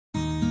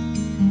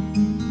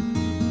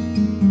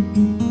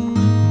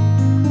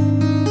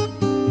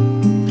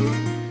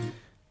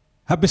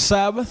Happy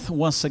Sabbath.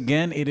 Once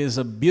again, it is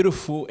a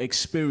beautiful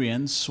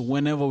experience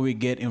whenever we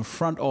get in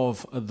front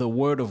of the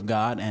Word of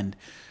God and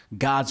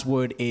God's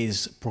Word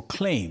is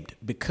proclaimed.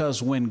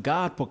 Because when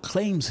God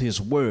proclaims His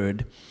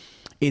Word,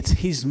 it's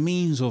His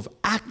means of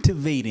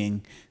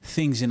activating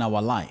things in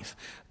our life.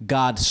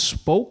 God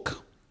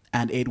spoke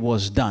and it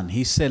was done.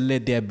 He said,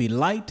 "Let there be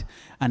light,"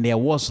 and there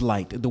was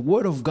light. The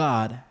Word of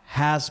God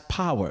has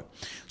power.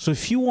 So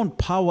if you want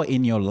power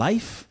in your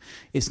life,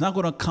 it's not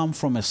going to come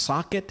from a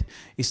socket.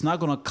 It's not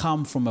going to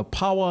come from a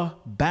power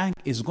bank.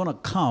 It's going to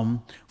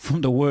come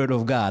from the Word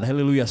of God.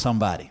 Hallelujah,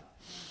 somebody.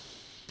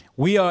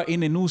 We are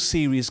in a new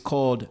series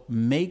called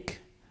Make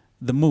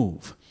the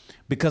Move,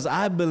 because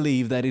I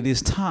believe that it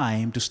is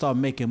time to start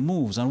making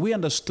moves. And we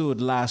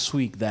understood last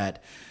week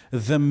that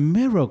the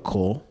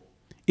miracle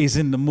is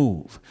in the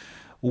move.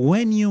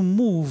 When you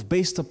move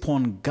based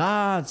upon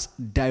God's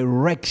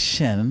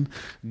direction,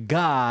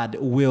 God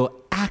will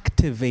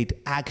activate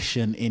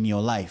action in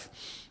your life.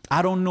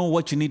 I don't know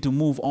what you need to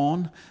move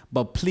on,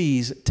 but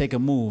please take a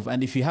move.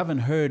 And if you haven't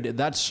heard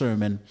that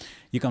sermon,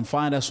 you can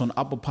find us on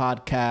Apple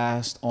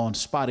Podcast, on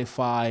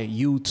Spotify,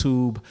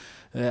 YouTube,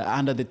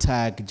 under the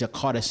tag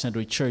Jakarta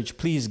Central Church.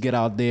 Please get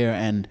out there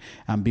and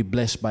be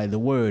blessed by the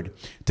word.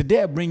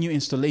 Today I bring you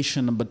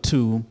installation number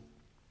 2,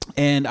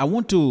 and I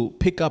want to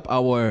pick up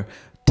our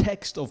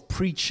text of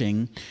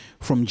preaching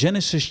from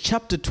Genesis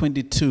chapter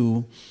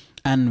 22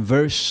 and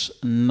verse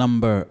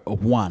number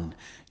 1.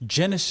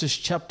 Genesis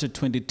chapter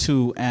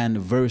 22 and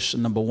verse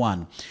number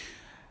 1.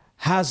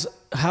 Has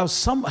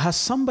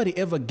somebody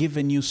ever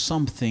given you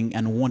something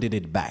and wanted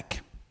it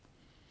back?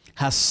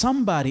 Has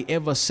somebody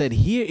ever said,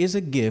 "Here is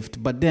a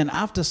gift," but then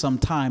after some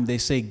time they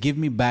say, "Give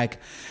me back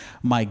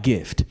my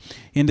gift"?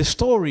 In the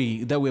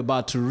story that we're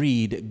about to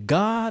read,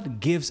 God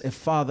gives a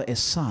father a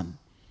son.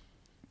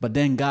 But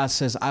then God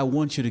says, "I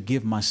want you to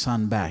give my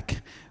son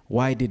back."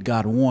 Why did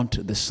God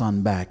want the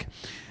son back?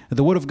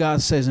 The word of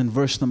God says in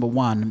verse number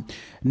 1,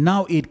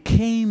 "Now it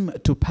came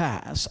to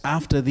pass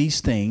after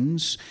these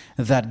things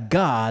that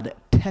God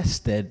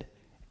tested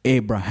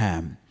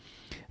Abraham."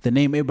 The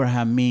name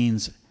Abraham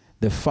means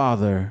the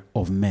father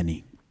of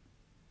many.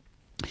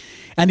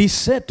 "And he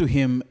said to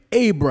him,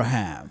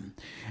 Abraham.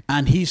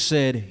 And he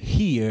said,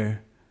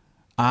 Here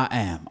I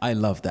am." I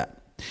love that.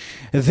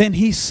 "Then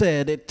he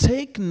said,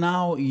 Take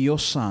now your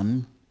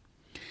son,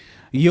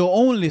 your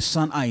only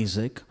son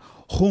Isaac,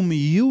 whom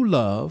you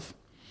love,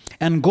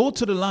 and go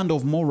to the land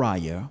of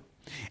Moriah,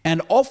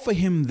 and offer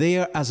him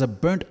there as a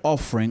burnt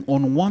offering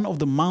on one of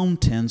the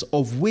mountains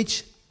of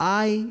which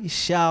I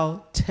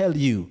shall tell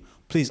you."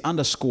 Please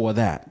underscore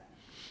that.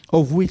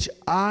 "Of which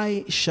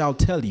I shall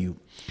tell you."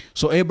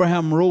 So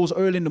Abraham rose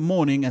early in the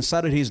morning and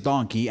saddled his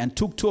donkey and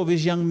took 2 of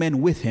his young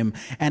men with him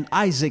and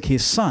Isaac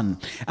his son.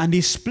 And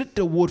he split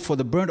the wood for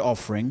the burnt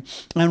offering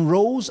and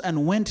rose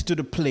and went to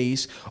the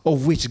place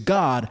of which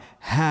God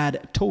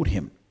had told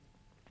him.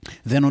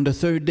 Then on the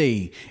 3rd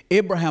day,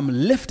 Abraham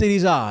lifted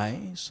his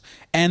eyes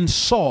and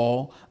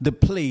saw the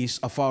place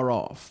afar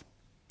off.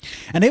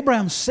 And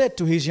Abraham said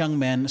to his young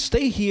men,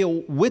 "Stay here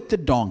with the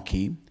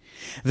donkey.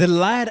 The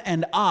lad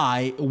and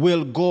I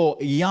will go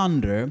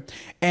yonder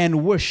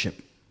and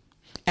worship,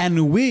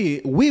 and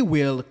we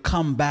will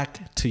come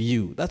back to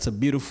you." That's a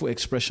beautiful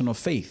expression of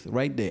faith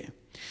right there.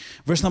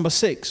 Verse number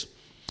 6.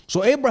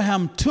 "So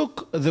Abraham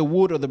took the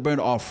wood of the burnt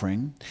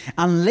offering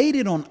and laid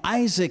it on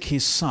Isaac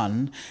his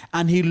son,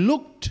 and he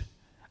looked,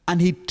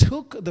 and he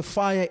took the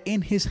fire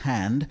in his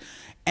hand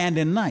and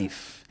a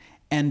knife,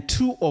 and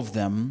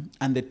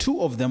the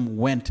two of them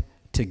went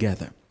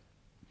together.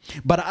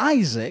 But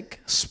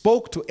Isaac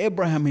spoke to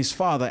Abraham his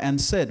father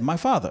and said, My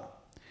father.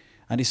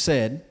 And he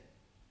said,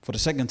 for the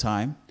second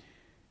time,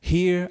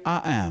 Here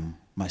I am,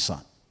 my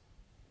son.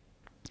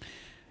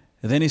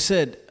 Then he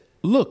said,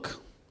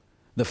 Look,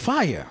 the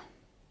fire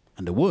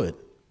and the wood,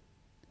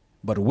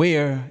 but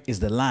where is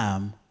the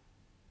lamb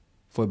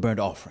for a burnt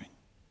offering?"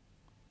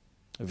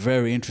 A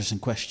very interesting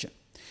question.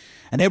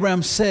 And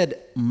Abraham said,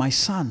 "My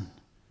son,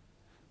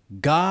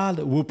 God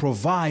will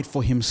provide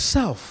for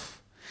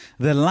himself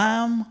the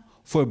lamb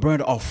for a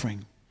burnt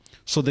offering."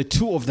 So the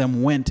 2 of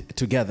them went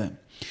together.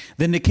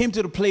 Then they came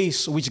to the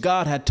place which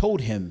God had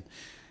told him.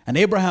 And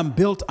Abraham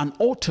built an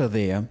altar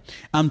there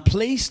and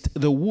placed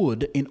the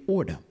wood in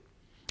order.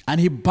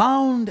 And he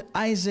bound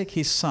Isaac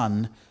his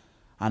son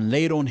and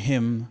laid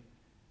him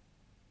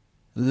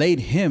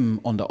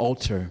on the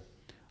altar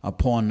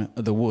upon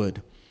the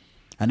wood.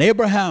 And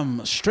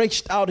Abraham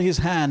stretched out his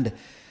hand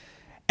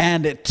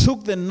and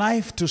took the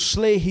knife to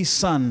slay his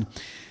son.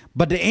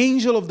 But the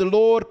angel of the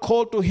Lord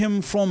called to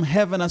him from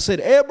heaven and said,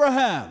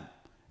 "Abraham,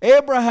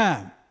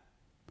 Abraham,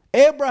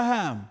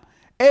 Abraham,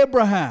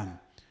 Abraham."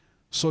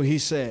 So he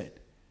said,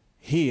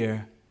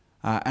 "Here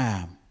I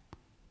am,"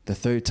 the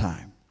 3rd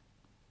time.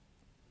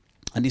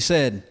 And he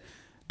said,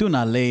 "Do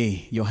not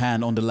lay your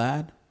hand on the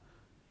lad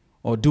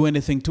or do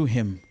anything to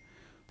him.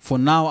 For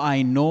now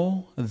I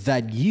know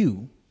that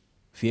you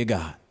fear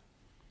God,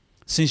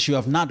 since you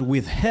have not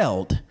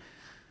withheld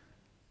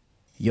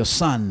your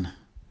son,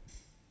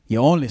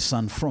 your only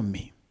son, from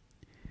me.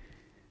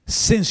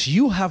 Since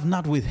you have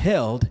not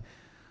withheld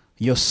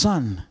your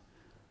son,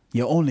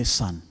 your only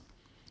son.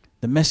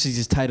 The message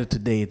is titled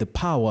today, The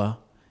Power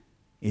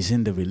is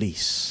in the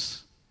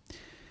Release.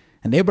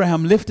 And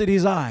Abraham lifted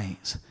his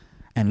eyes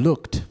and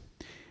looked,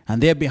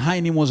 and there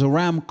behind him was a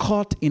ram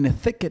caught in a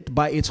thicket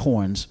by its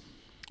horns.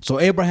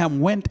 So Abraham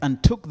went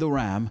and took the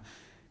ram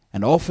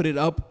and offered it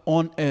up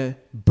on a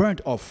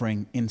burnt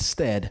offering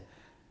instead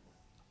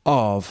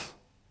of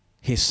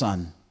his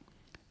son.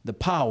 The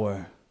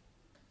power,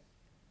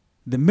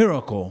 the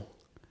miracle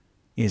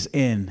is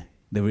in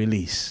the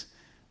release.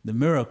 The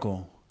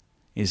miracle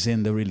is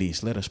in the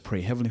release. Let us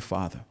pray. Heavenly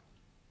Father,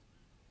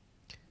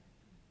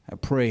 I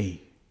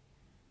pray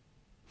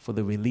for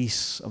the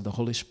release of the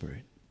Holy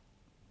Spirit.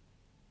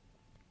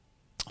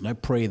 And I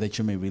pray that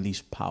you may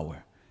release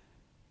power.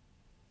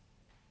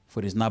 For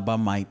it is not by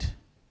might,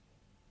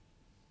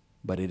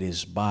 but it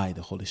is by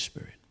the Holy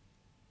Spirit.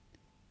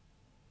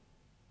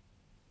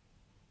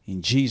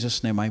 In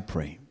Jesus' name I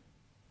pray.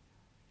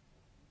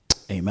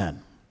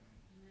 Amen.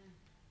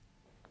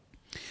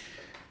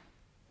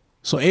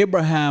 So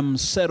Abraham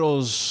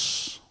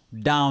settles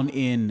down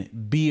in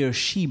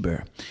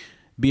Beersheba.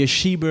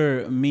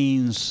 Beersheba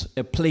means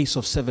a place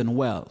of 7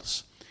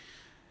 wells.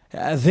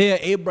 There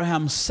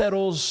Abraham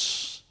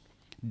settles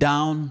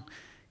down.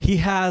 He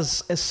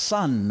has a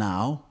son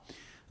now.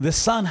 The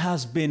son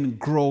has been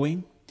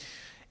growing.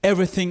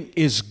 Everything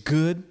is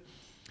good.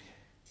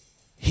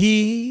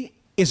 He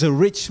is a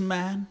rich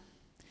man.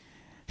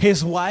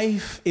 His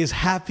wife is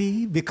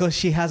happy because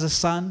she has a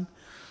son.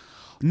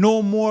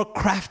 No more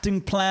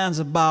crafting plans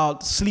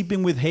about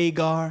sleeping with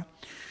Hagar.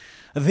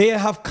 They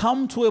have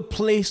come to a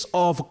place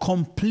of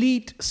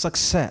complete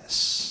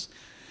success.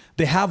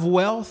 They have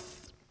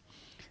wealth.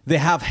 They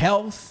have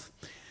health.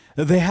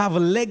 They have a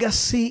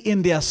legacy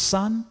in their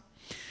son.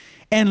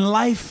 And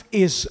life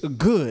is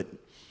good.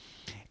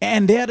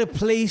 And they're at a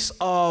place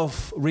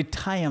of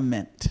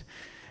retirement.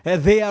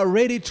 They are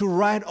ready to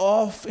ride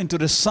off into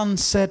the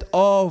sunset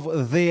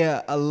of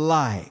their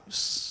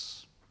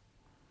lives.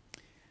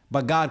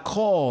 But God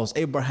calls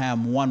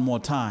Abraham one more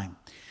time.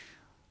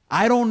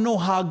 I don't know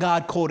how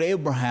God called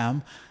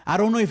Abraham. I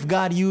don't know if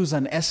God used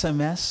an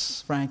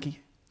SMS,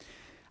 Frankie.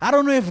 I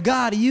don't know if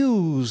God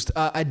used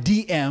a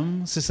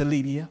DM, Sister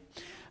Lydia.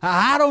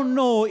 I don't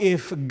know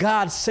if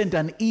God sent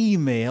an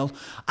email.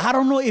 I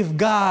don't know if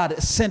God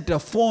sent a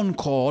phone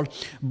call.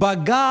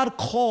 But God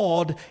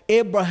called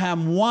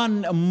Abraham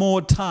one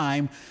more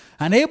time.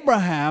 And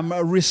Abraham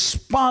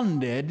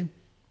responded.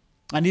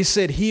 And he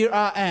said, here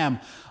I am.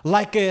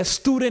 Like a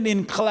student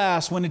in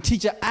class, when a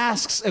teacher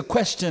asks a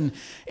question,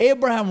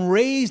 Abraham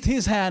raised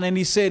his hand and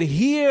he said,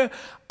 here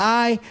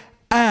I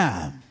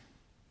am.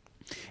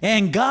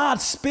 And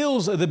God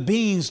spills the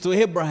beans to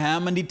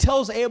Abraham, and he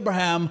tells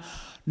Abraham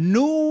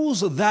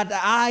news that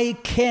I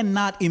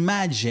cannot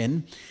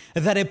imagine,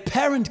 that a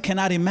parent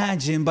cannot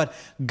imagine. But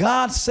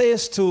God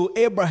says to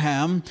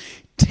Abraham,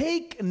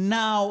 take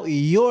now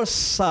your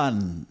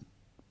son,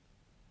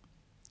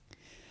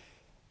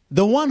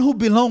 the one who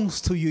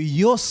belongs to you,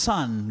 your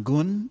son,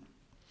 Gun.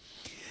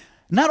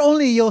 Not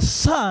only your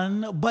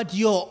son, but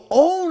your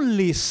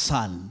only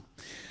son.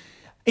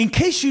 In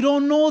case you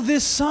don't know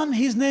this son,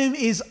 his name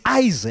is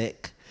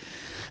Isaac.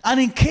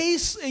 And in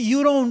case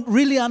you don't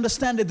really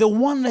understand it, the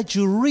one that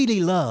you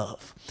really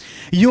love,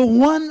 your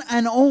one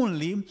and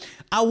only,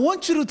 I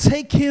want you to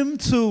take him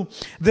to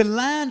the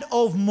land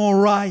of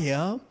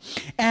Moriah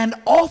and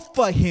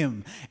offer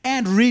him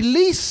and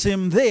release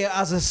him there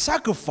as a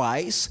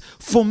sacrifice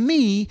for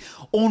me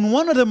on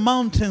one of the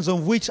mountains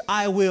of which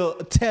I will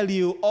tell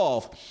you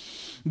of.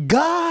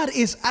 God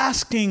is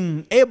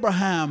asking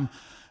Abraham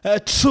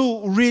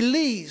to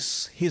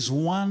release his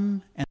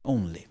one and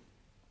only.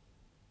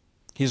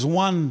 His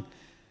one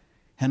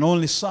and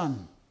only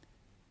son.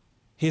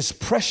 His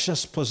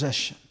precious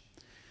possession.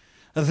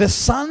 The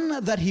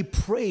son that he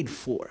prayed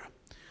for.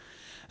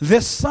 The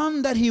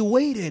son that he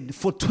waited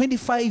for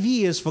 25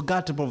 years for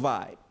God to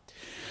provide.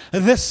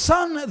 The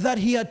son that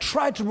he had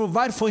tried to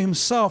provide for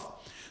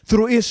himself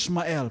through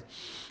Ishmael.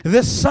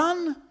 The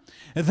son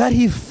that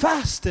he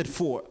fasted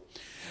for.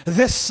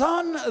 The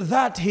son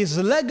that his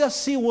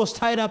legacy was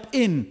tied up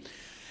in.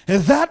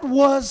 That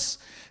was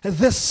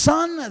the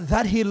son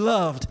that he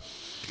loved.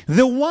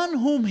 The one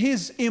whom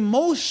his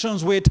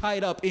emotions were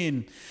tied up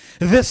in.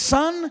 The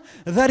son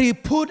that he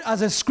put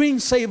as a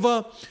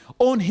screensaver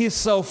on his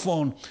cell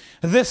phone.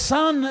 The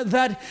son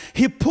that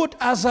he put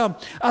as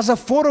a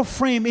photo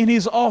frame in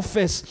his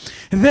office.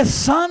 The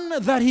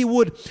son that he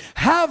would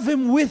have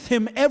him with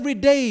him every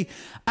day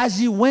as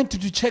he went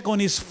to check on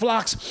his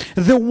flocks.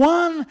 The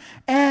one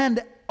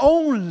and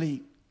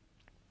only.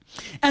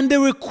 And the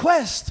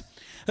request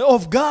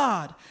of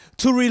God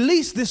to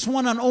release this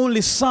one and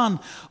only son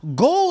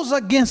goes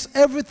against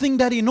everything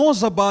that he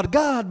knows about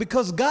God,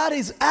 because God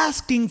is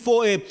asking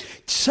for a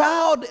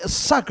child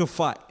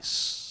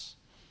sacrifice.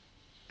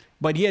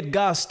 But yet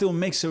God still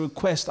makes a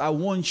request. I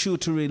want you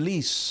to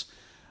release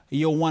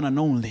your one and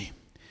only.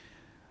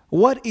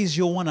 What is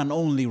your one and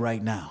only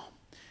right now?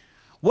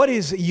 What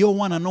is your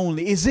one and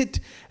only? Is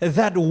it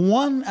that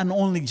one and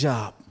only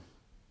job?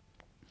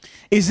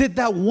 Is it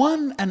that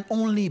one and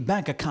only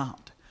bank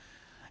account?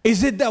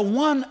 Is it that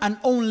one and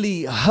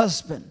only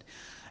husband?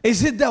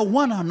 Is it that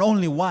one and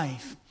only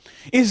wife?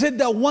 Is it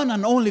that one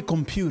and only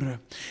computer?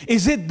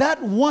 Is it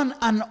that one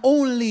and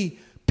only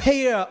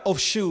pair of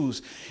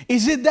shoes?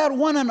 Is it that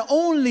one and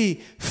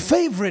only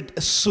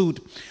favorite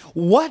suit?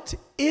 What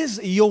is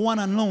your one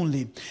and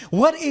only?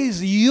 What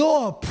is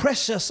your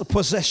precious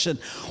possession?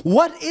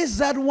 What is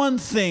that one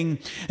thing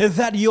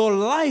that your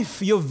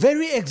life, your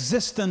very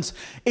existence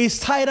is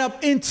tied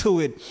up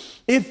into it?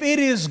 If it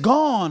is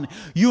gone,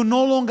 you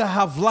no longer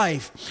have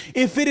life.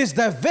 If it is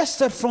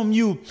divested from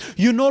you,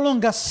 you no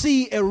longer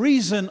see a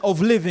reason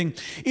of living.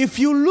 If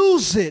you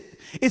lose it,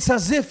 it's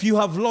as if you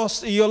have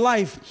lost your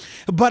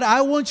life. But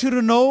I want you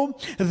to know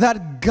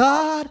that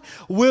God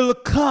will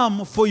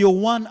come for your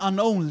one and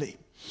only.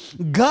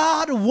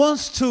 God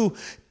wants to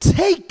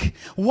take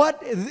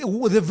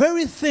the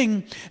very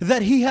thing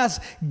that he has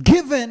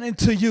given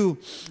to you,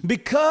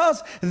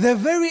 because the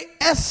very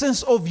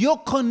essence of your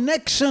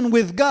connection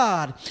with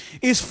God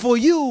is for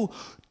you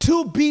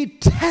to be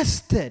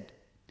tested.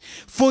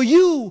 For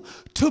you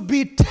to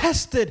be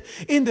tested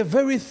in the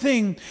very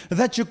thing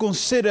that you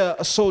consider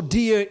so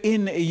dear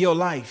in your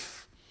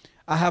life.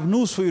 I have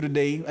news for you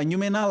today, and you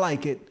may not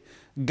like it.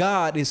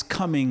 God is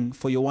coming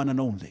for your one and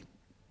only.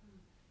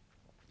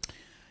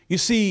 You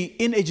see,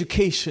 in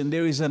education,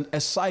 there is a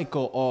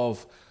cycle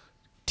of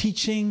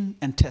teaching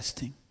and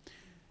testing.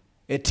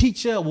 A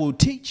teacher will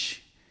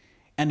teach,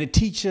 and the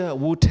teacher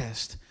will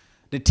test.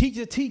 The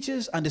teacher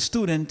teaches, and the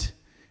student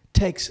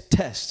takes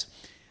tests.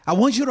 I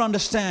want you to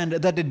understand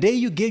that the day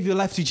you gave your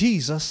life to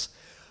Jesus,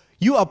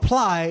 you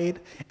applied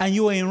and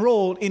you were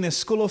enrolled in a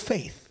school of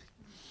faith.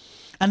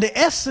 And the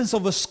essence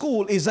of a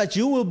school is that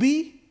you will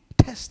be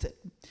tested.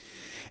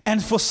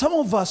 And for some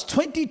of us,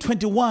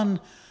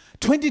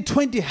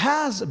 2020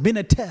 has been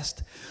a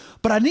test.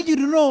 But I need you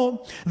to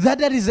know that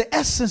that is the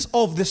essence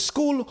of the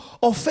school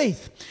of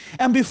faith.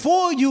 And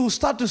before you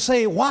start to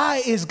say,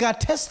 why is God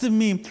testing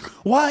me?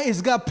 Why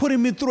is God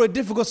putting me through a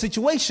difficult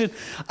situation?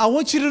 I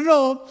want you to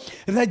know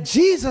that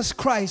Jesus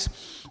Christ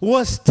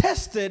was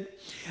tested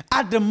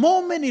at the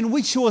moment in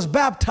which he was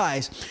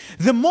baptized.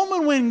 The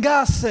moment when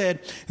God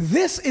said,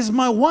 this is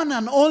my one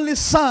and only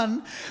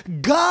son.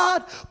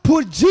 God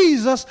put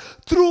Jesus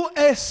through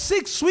a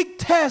 6-week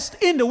test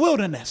in the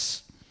wilderness.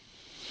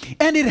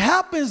 And it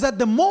happens that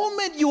the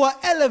moment you are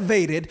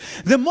elevated,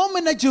 the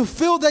moment that you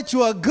feel that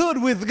you are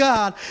good with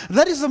God,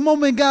 that is the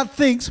moment God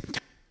thinks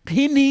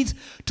he needs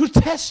to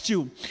test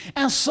you.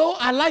 And so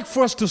I like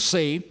for us to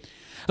say,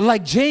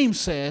 like James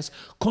says,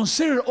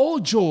 consider all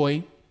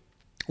joy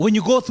when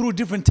you go through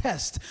different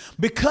tests,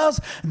 because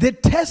the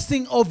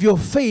testing of your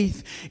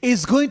faith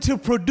is going to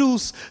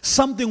produce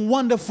something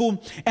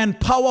wonderful and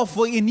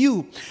powerful in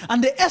you.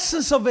 And the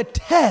essence of a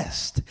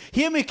test,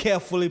 hear me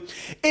carefully,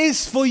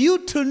 is for you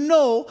to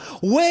know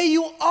where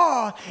you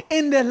are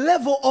in the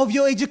level of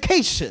your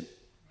education.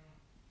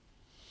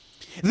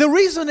 The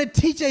reason a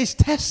teacher is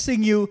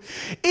testing you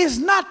is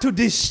not to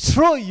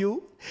destroy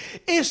you,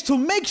 is to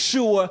make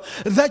sure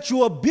that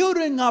you are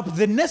building up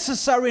the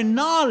necessary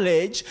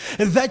knowledge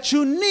that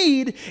you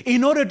need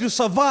in order to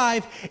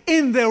survive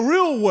in the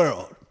real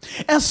world.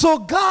 And so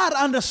God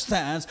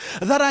understands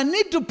that I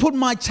need to put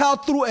my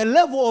child through a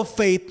level of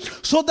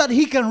faith so that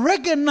he can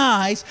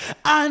recognize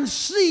and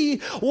see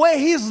where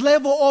his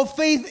level of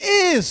faith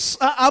is.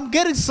 I'm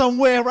getting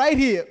somewhere right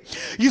here.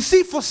 You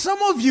see, for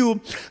some of you,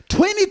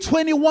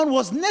 2021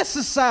 was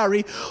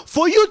necessary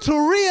for you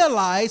to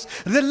realize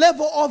the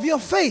level of your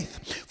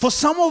faith. For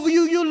some of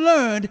you, you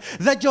learned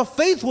that your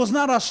faith was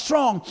not as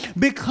strong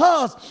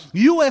because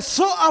you were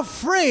so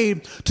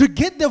afraid to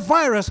get the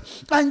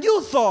virus, and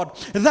you thought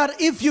that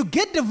if you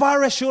get the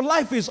virus, your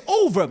life is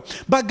over.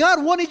 But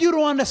God wanted you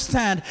to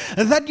understand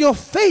that your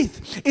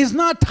faith is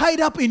not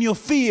tied up in your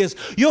fears.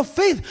 Your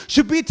faith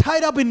should be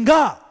tied up in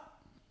God.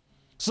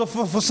 So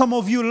for some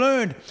of you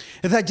learned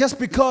that just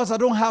because I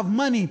don't have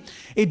money,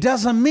 it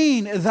doesn't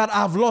mean that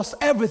I've lost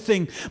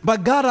everything.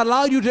 But God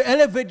allowed you to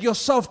elevate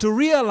yourself to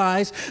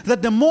realize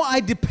that the more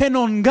I depend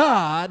on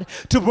God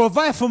to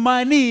provide for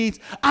my needs,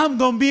 I'm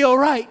going to be all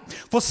right.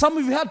 For some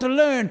of you had to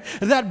learn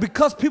that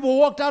because people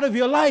walked out of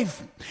your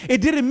life,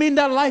 it didn't mean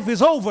that life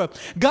is over.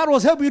 God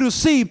was helping you to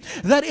see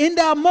that in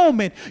that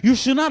moment, you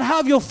should not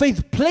have your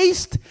faith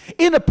placed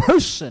in a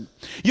person.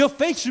 Your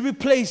faith should be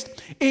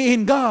placed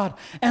in God.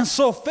 And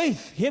so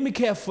faith, hear me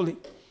carefully,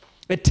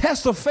 a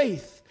test of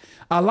faith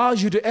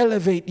allows you to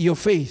elevate your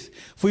faith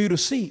for you to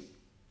see.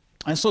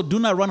 And so do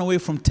not run away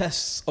from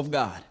tests of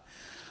God,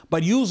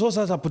 but use those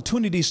as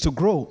opportunities to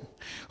grow,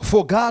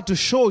 for God to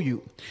show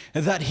you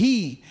that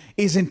he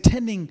is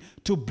intending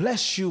to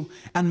bless you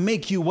and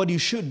make you what you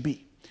should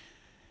be.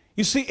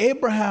 You see,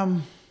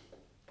 Abraham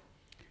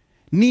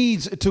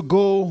needs to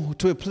go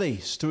to a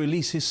place to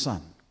release his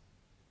son.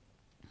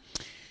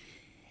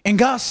 And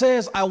God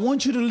says, I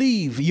want you to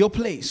leave your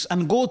place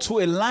and go to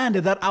a land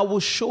that I will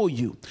show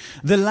you,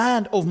 the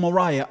land of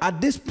Moriah. At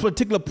this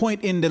particular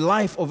point in the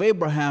life of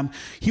Abraham,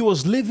 he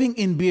was living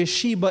in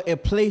Beersheba, a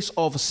place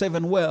of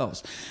 7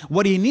 wells.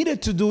 What he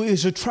needed to do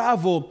is to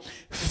travel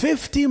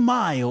 50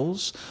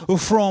 miles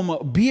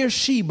from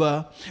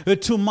Beersheba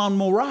to Mount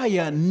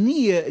Moriah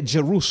near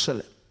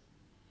Jerusalem.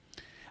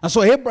 And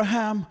so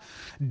Abraham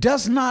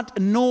does not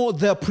know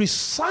the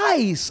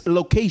precise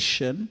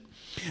location,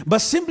 but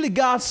simply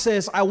God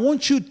says, I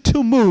want you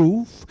to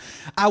move.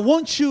 I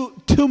want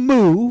you to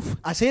move.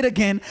 I say it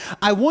again.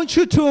 I want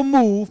you to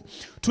move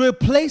to a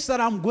place that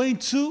I'm going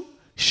to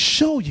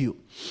show you.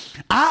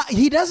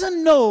 He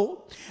doesn't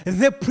know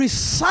the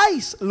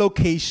precise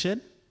location,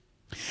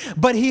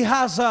 but he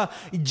has a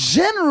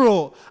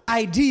general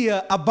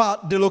idea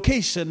about the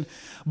location,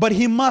 but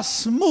he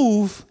must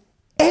move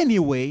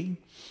anyway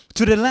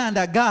to the land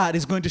that God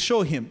is going to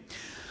show him.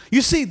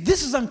 You see,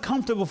 this is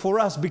uncomfortable for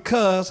us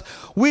because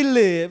we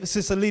live,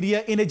 Sister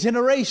Lydia, in a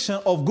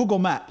generation of Google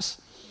Maps.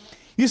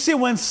 You see,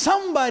 when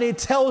somebody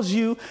tells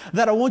you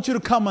that I want you to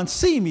come and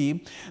see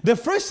me, the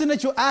first thing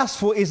that you ask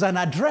for is an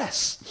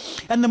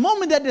address. And the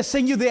moment that they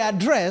send you the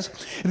address,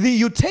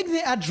 you take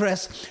the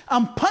address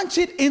and punch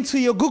it into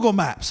your Google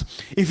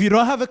Maps. If you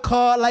don't have a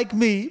car like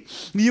me,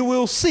 you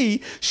will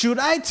see, should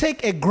I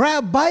take a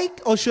Grab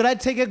bike or should I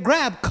take a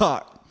Grab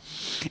car?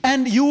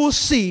 And you will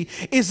see,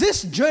 is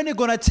this journey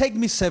going to take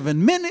me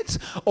 7 minutes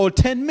or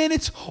 10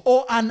 minutes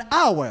or an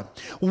hour?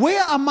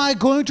 Where am I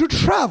going to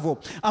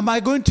travel? Am I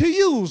going to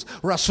use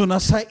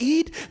Rasuna Said,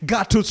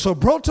 Gatut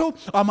Sobroto?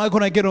 Am I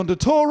going to get on the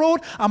toll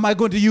road? Am I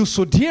going to use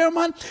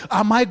Sudirman?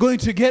 Am I going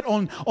to get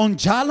on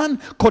Jalan,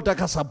 Kota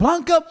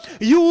Casablanca?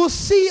 You will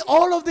see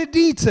all of the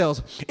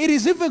details. It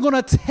is even going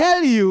to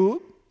tell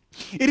you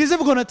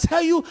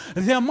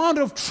the amount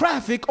of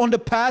traffic on the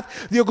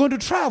path you're going to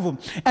travel.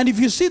 And if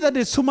you see that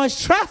there's too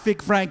much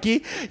traffic,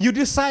 Frankie, you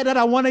decide that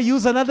I want to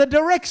use another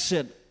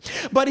direction.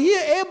 But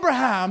here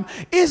Abraham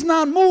is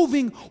not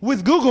moving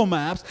with Google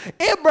Maps.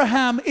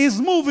 Abraham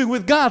is moving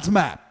with God's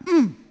map.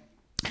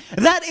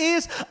 That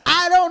is,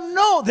 I don't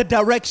know the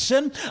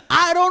direction.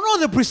 I don't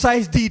know the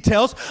precise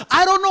details.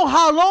 I don't know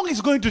how long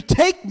it's going to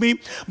take me,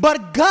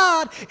 but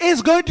God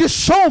is going to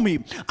show me.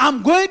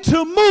 I'm going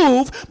to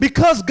move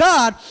because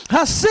God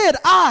has said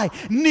I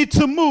need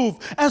to move.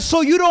 And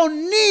so you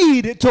don't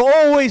need to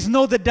always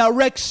know the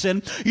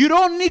direction. You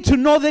don't need to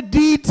know the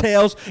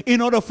details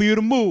in order for you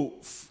to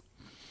move.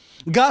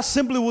 God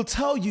simply will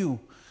tell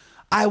you,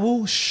 I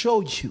will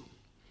show you.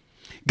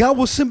 God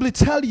will simply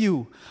tell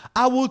you,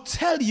 I will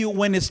tell you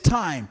when it's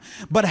time,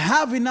 but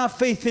have enough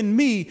faith in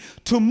me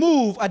to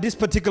move at this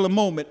particular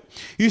moment.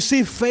 You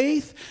see,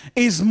 faith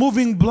is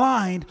moving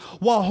blind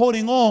while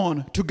holding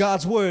on to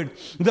God's word.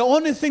 The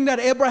only thing that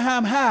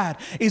Abraham had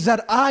is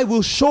that I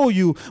will show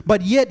you,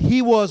 but yet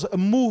he was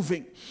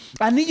moving.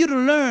 I need you to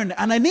learn,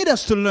 and I need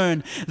us to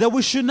learn, that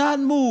we should not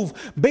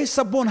move based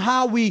upon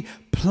how we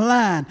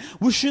plan.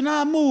 We should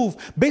not move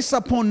based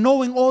upon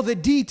knowing all the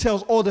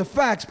details or the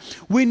facts.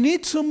 We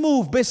need to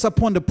move based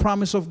upon the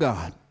promise of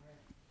God.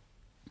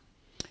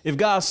 If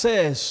God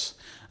says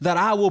that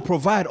I will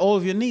provide all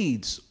of your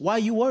needs, why are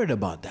you worried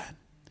about that?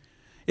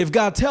 If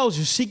God tells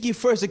you, seek ye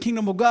first the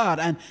kingdom of God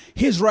and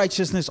his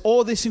righteousness,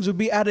 all these things will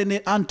be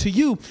added unto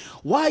you,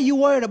 why are you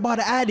worried about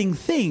adding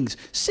things?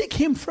 Seek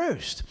him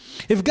first.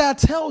 If God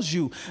tells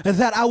you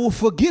that I will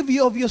forgive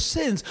you of your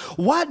sins,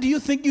 why do you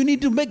think you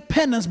need to make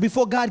penance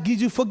before God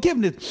gives you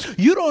forgiveness?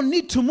 You don't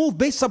need to move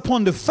based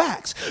upon the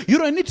facts. You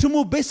don't need to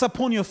move based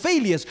upon your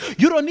failures.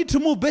 You don't need to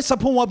move based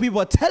upon what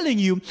people are telling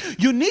you.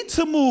 You need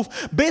to move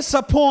based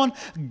upon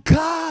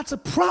God's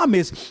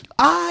promise.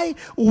 I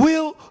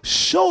will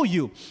show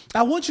you.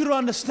 I want you to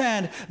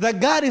understand that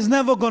God is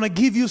never going to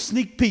give you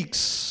sneak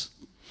peeks.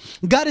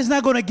 God is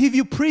not going to give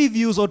you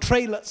previews or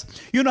trailers.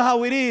 You know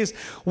how it is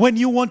when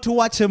you want to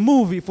watch a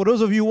movie. For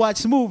those of you who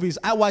watch movies,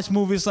 I watch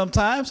movies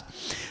sometimes.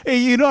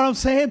 You know what I'm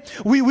saying?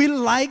 We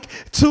like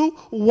to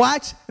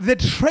watch the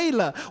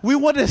trailer. We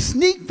want a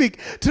sneak peek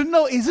to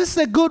know, is this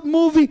a good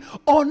movie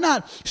or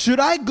not? Should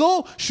I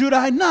go? Should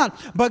I not?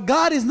 But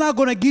God is not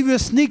going to give you a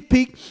sneak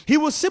peek. He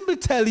will simply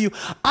tell you,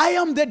 I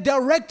am the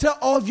director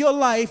of your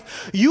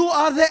life. You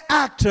are the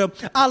actor.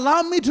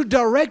 Allow me to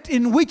direct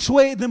in which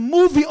way the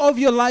movie of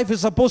your life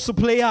is supposed to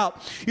play out.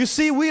 You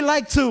see, we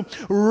like to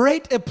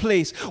rate a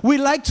place. We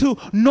like to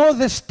know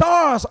the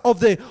stars of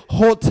the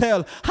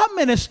hotel. How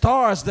many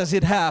stars does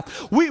it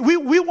have? We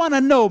want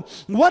to know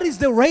what is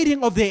the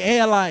rating of the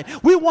airline.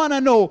 We want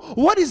to know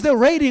what is the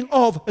rating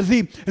of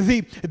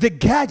the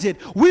gadget.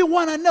 We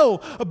want to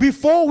know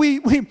before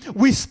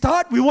we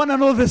start, we want to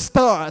know the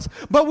stars.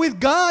 But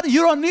with God,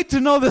 you don't need to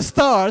know the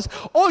stars.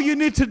 All you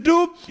need to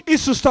do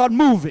is to start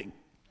moving.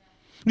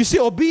 You see,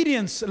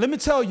 obedience, let me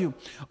tell you,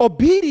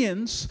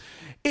 obedience,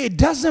 it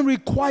doesn't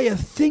require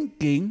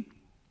thinking,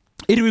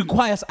 it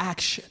requires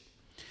action.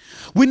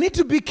 We need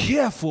to be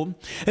careful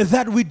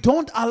that we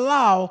don't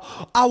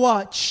allow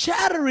our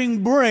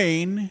chattering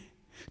brain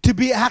to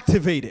be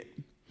activated.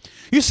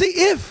 You see,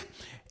 if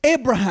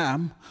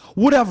Abraham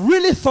would have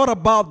really thought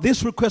about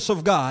this request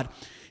of God,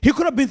 he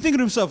could have been thinking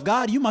to himself,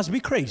 God, you must be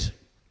crazy.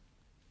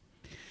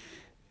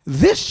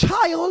 This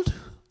child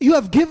you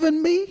have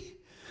given me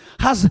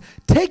has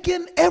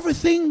taken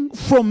everything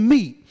from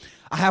me.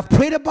 I have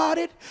prayed about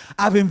it.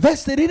 I've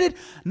invested in it.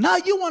 Now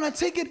you want to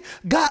take it?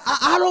 God,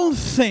 I don't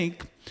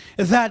think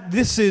that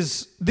this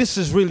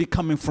is really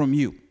coming from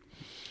you.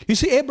 You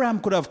see,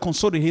 Abraham could have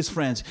consulted his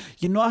friends.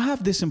 You know, I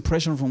have this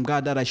impression from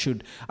God that I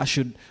should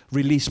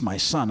release my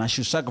son. I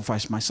should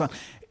sacrifice my son.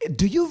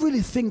 Do you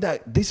really think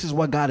that this is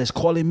what God is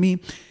calling me?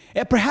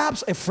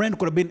 Perhaps a friend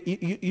could have been,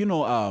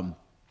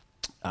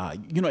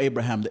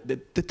 Abraham.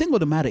 The thing of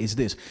the matter is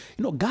this.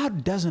 You know,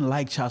 God doesn't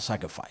like child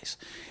sacrifice.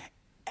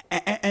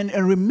 And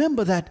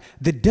remember that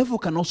the devil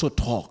can also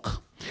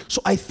talk.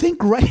 So I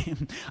think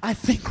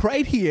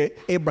right here,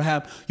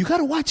 Abraham, you got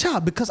to watch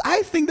out, because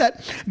I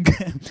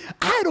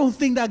don't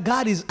think that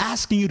God is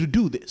asking you to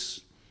do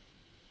this.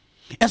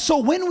 And so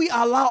when we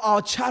allow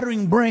our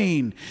chattering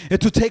brain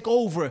to take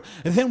over,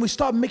 then we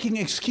start making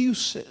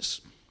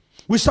excuses.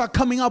 We start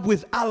coming up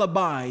with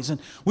alibis,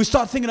 and we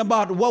start thinking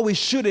about what we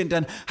shouldn't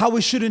and how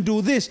we shouldn't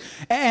do this.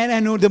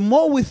 And the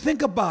more we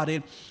think about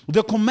it,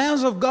 the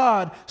commands of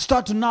God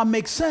start to not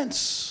make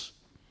sense.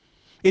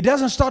 It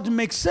doesn't start to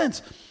make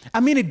sense. I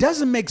mean, it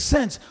doesn't make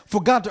sense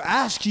for God to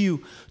ask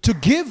you to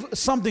give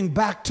something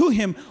back to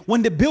him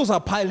when the bills are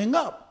piling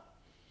up.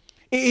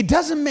 It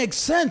doesn't make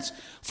sense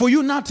for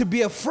you not to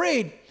be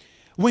afraid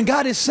when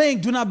God is saying,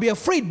 do not be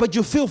afraid, but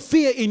you feel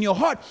fear in your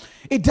heart.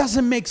 It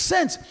doesn't make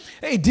sense.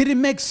 It didn't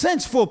make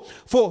sense for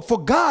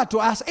God to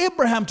ask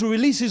Abraham to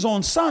release his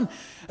own son.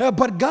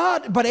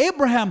 But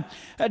Abraham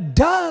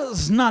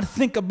does not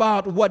think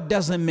about what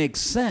doesn't make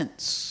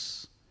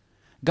sense.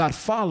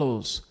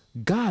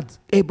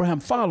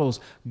 Abraham follows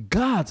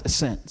God's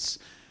sense.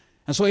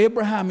 And so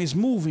Abraham is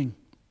moving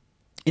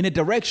in a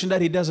direction that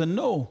he doesn't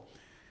know.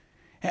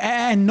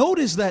 And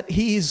notice that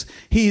he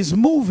is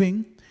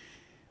moving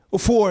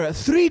for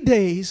 3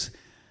 days.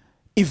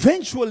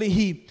 Eventually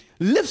he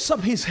lifts up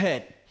his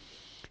head.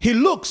 He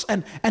looks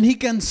and he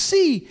can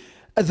see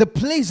the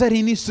place that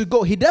he needs to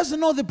go. He doesn't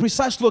know the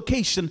precise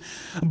location,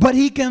 but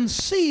he can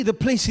see the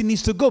place he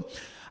needs to go.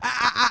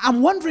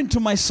 I'm wondering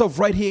to myself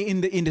right here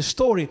in the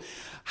story,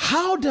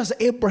 how does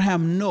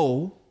Abraham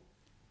know?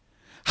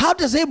 How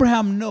does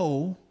Abraham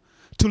know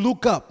to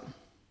look up?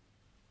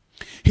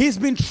 He's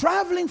been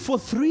traveling for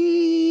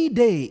 3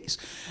 days.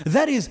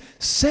 That is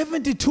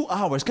 72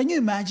 hours. Can you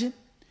imagine?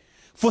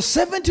 For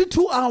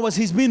 72 hours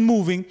he's been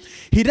moving.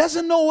 He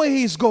doesn't know where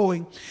he's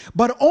going.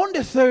 But on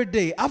the third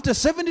day, after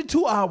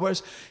 72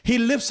 hours, he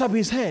lifts up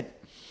his head.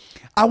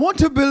 I want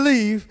to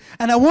believe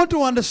and I want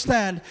to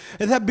understand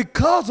that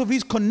because of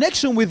his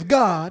connection with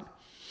God,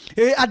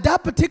 at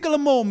that particular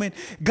moment,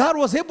 God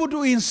was able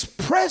to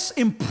impress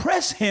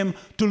him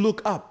to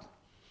look up.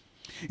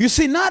 You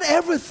see, not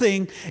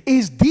everything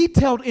is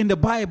detailed in the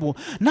Bible.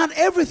 Not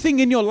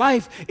everything in your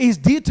life is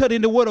detailed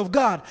in the Word of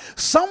God.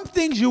 Some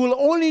things you will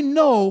only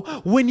know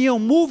when you're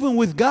moving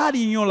with God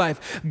in your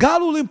life.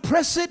 God will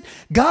impress it,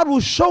 God will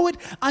show it,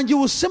 and you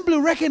will simply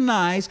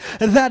recognize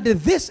that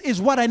this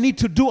is what I need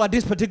to do at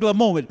this particular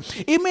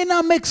moment. It may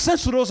not make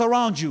sense to those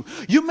around you.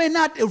 You may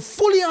not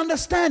fully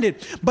understand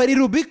it, but it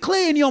will be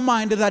clear in your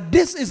mind that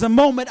this is a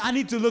moment I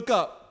need to look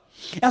up.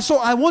 And so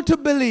I want to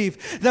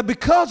believe that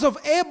because of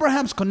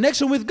Abraham's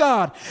connection with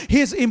God,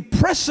 his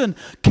impression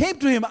came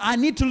to him, I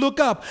need to look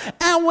up.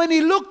 And when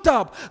he looked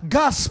up,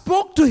 God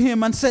spoke to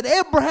him and said,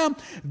 Abraham,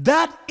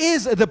 that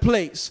is the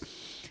place.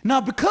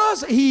 Now,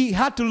 because he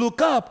had to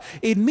look up,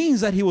 it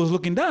means that he was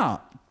looking down.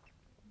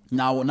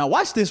 Now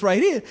watch this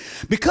right here.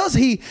 Because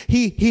he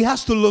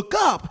has to look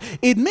up,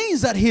 it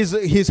means that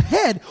his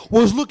head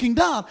was looking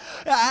down.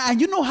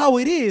 And you know how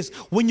it is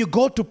when you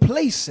go to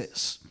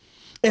places.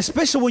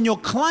 Especially when you're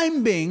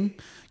climbing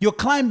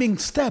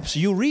steps,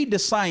 you read the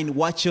sign,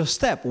 watch your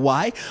step.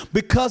 Why?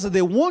 Because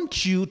they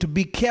want you to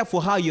be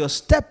careful how you're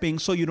stepping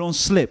so you don't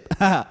slip.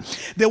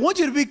 They want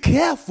you to be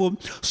careful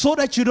so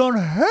that you don't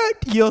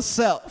hurt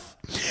yourself.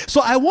 So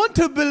I want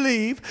to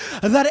believe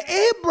that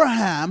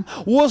Abraham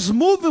was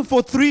moving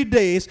for 3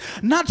 days,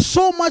 not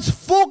so much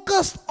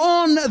focused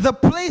on the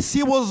place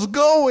he was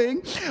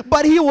going,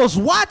 but he was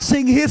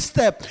watching his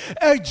step.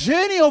 A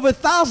journey of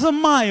 1,000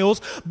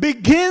 miles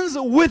begins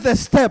with a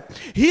step.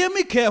 Hear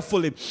me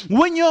carefully.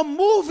 When you're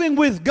moving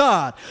with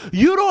God,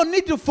 you don't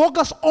need to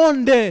focus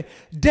on the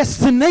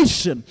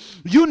destination.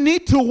 You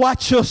need to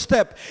watch your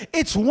step.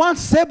 It's one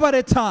step at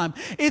a time.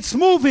 It's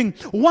moving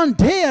one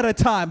day at a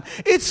time.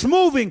 It's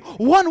moving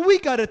 1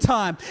 week at a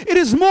time. It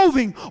is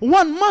moving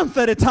 1 month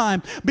at a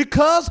time,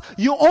 because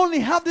you only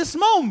have this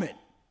moment.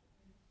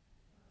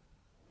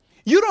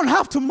 You don't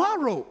have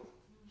tomorrow.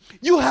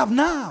 You have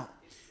now.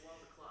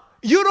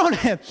 You don't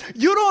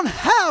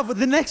have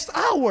the next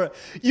hour.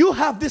 You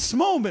have this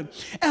moment.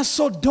 And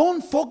so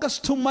don't focus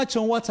too much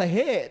on what's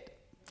ahead.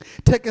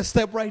 Take a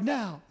step right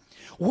now.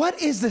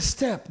 What is the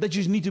step that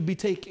you need to be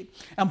taking?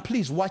 And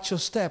please watch your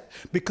step,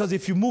 because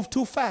if you move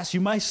too fast, you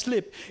might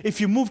slip.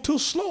 If you move too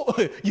slow,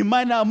 you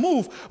might not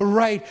move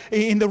right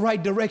in the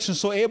right direction.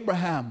 So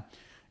Abraham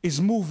is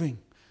moving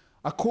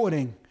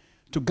according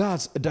to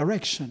God's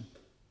direction.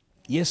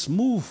 Yes,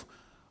 move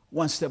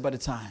one step at a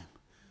time.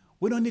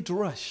 We don't need to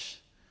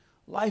rush.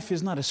 Life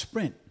is not a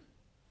sprint.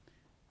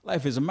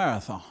 Life is a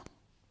marathon.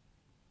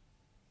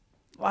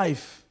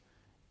 Life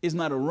is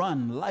not a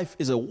run. Life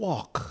is a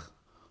walk.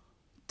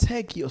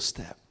 Take your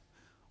step.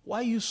 Why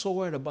are you so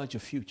worried about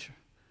your future?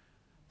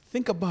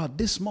 Think about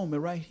this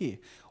moment right here.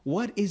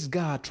 What is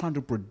God trying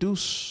to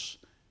produce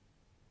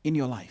in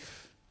your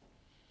life?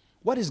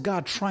 What is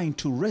God trying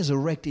to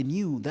resurrect in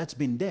you that's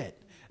been dead,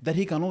 that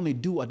he can only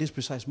do at this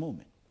precise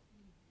moment?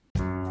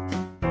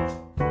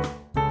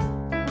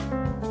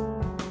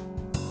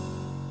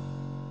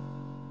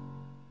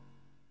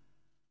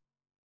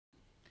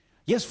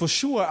 Yes, for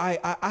sure, I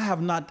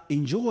have not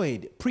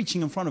enjoyed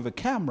preaching in front of a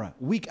camera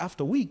week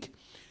after week,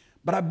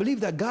 but I believe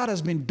that God has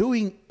been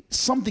doing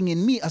something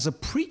in me as a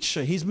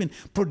preacher. He's been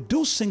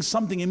producing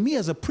something in me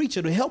as a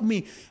preacher to help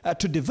me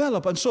to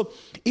develop. And so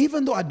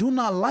even though I do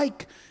not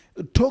like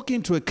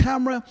talking to a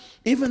camera,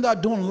 even though I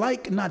don't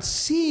like not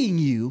seeing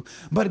you,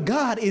 but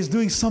God is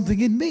doing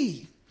something in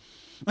me.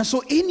 And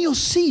so in your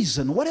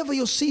season, whatever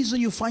your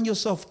season you find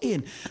yourself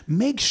in,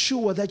 make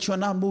sure that you're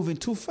not moving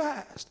too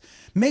fast.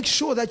 Make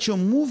sure that you're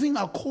moving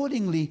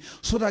accordingly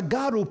so that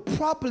God will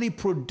properly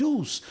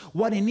produce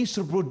what he needs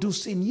to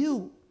produce in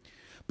you.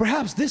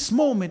 Perhaps this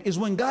moment is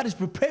when God is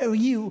preparing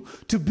you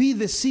to be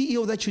the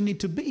CEO that you need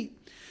to be.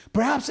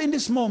 Perhaps in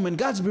this moment,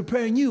 God's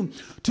preparing you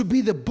to be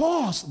the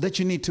boss that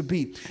you need to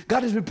be.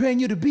 God is preparing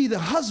you to be the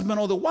husband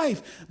or the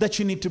wife that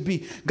you need to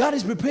be. God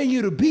is preparing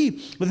you to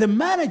be the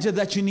manager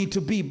that you need to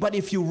be. But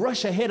if you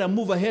rush ahead and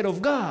move ahead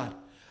of God,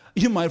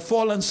 you might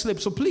fall and slip.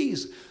 So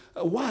please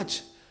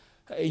watch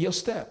your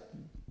step.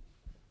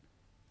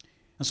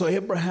 And so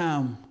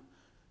Abraham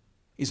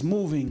is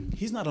moving.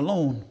 He's not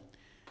alone.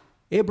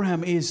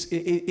 Abraham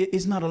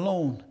is not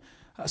alone.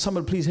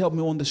 Somebody please help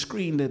me on the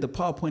screen. The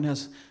PowerPoint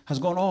has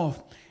gone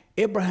off.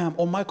 Abraham,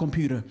 on my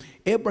computer,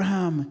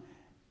 Abraham,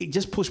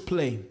 just push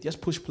play.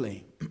 Just push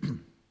play.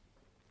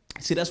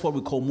 See, that's what we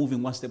call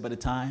moving one step at a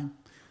time.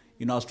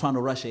 You know, I was trying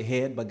to rush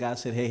ahead, but God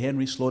said, hey,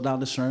 Henry, slow down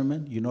the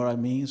sermon. You know what I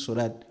mean? So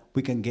that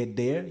we can get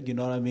there. You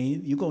know what I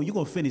mean? You're going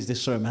to finish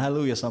this sermon.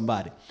 Hallelujah,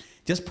 somebody.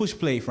 Just push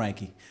play,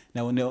 Frankie.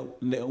 Now,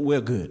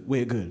 we're good.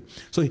 We're good.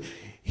 So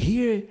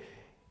here,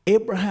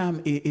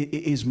 Abraham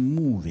is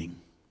moving.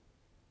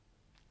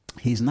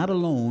 He's not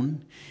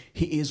alone.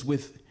 He is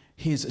with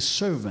his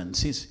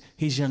servants,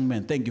 his young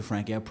men. Thank you,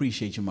 Frankie. I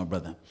appreciate you, my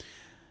brother.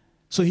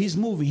 So he's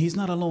moving. He's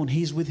not alone.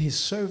 He's with his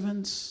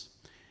servants.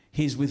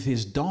 He's with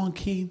his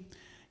donkey.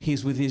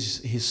 He's with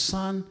his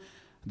son.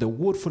 The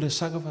wood for the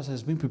sacrifice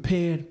has been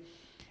prepared.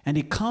 And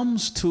he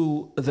comes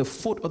to the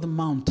foot of the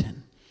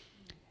mountain.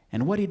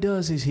 And what he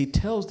does is he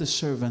tells the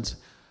servants,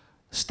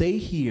 stay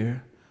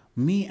here.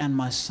 Me and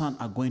my son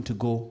are going to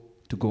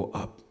go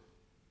up.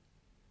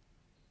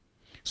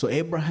 So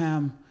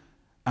Abraham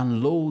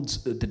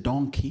unloads the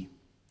donkey.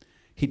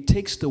 He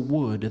takes the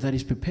wood that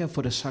is prepared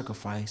for the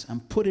sacrifice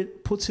and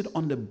puts it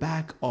on the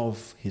back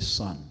of his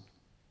son.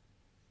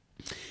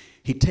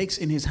 He takes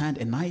in his hand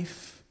a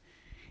knife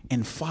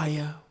and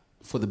fire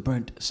for the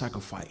burnt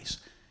sacrifice.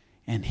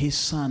 And his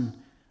son,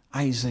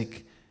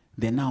 Isaac,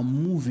 they're now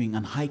moving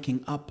and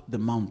hiking up the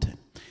mountain.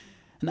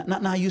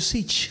 Now you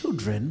see,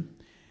 children,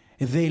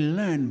 they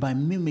learn by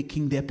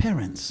mimicking their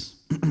parents.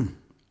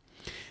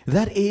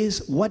 That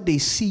is, what they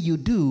see you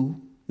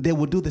do, they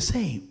will do the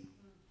same.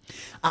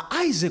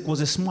 Isaac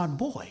was a smart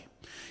boy.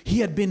 He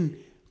had been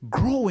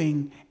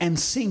growing and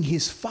seeing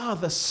his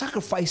father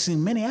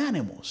sacrificing many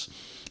animals.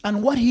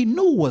 And what he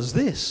knew was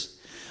this: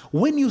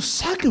 when you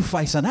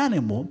sacrifice an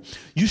animal,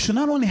 you should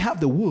not only have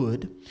the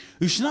wood,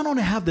 you should not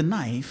only have the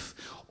knife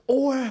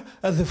or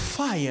the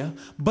fire,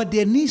 but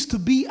there needs to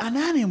be an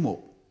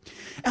animal.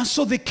 And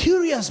so the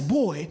curious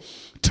boy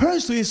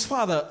turns to his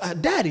father,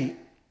 Daddy,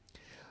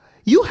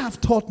 you have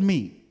taught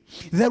me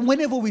that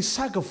whenever we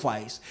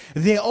sacrifice,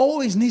 there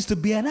always needs to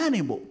be an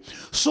animal.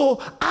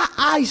 So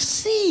I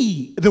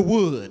see the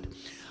wood.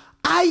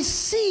 I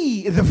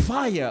see the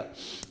fire.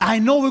 I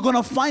know we're going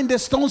to find the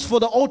stones for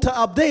the altar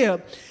up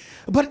there.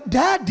 But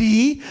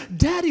Daddy,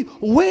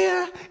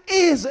 where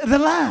is the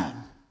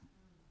lamb?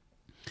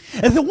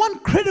 And the one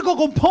critical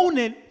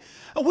component,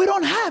 we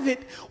don't have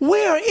it.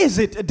 Where is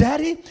it,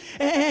 Daddy?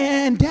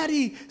 And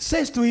Daddy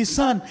says to his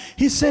son,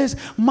 he says,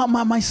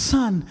 my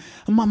son,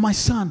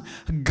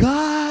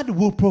 God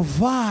will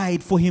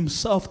provide for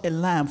himself a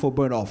lamb for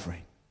burnt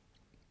offering.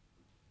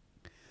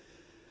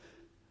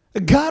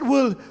 God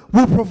will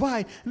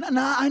provide.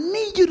 Now, I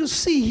need you to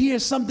see here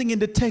something in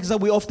the text that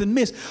we often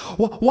miss.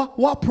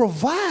 What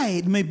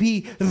provide may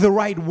be the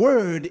right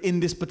word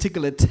in this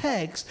particular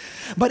text,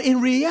 but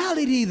in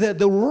reality,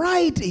 the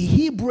right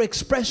Hebrew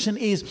expression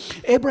is,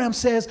 Abraham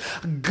says,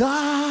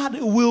 God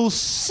will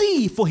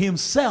see for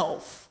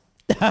himself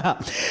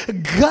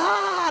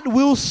God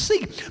will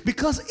see.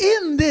 Because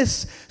in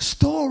this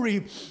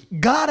story,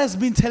 God has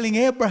been telling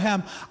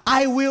Abraham,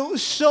 I will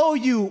show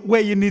you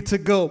where you need to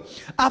go.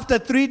 After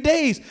 3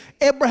 days,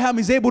 Abraham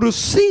is able to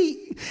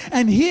see.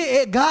 And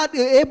here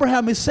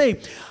Abraham is saying,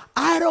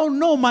 I don't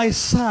know, my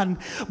son,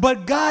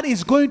 but God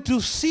is going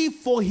to see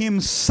for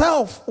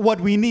himself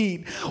what we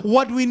need.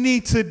 What we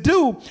need to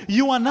do,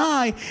 you and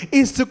I,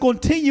 is to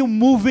continue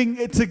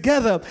moving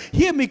together.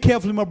 Hear me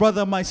carefully, my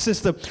brother and my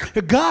sister.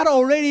 God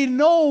already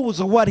knows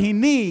what he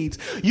needs.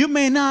 You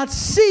may not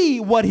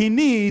see what he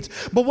needs,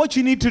 but what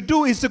you need to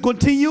do is to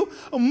continue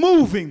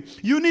moving.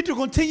 You need to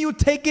continue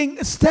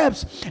taking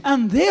steps.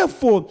 And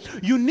therefore,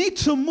 you need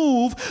to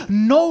move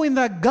knowing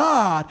that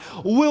God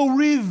will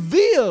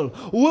reveal,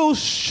 will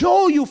show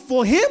you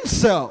for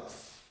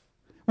himself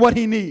what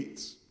he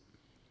needs.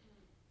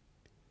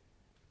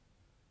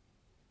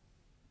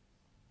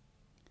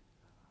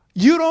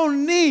 You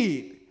don't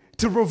need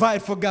to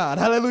provide for God.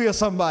 Hallelujah,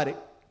 somebody.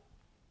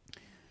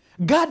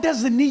 God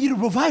doesn't need you to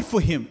provide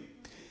for him.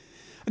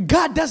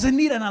 God doesn't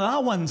need an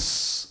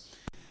allowance.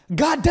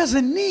 God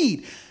doesn't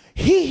need.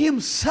 He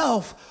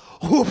himself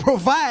will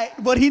provide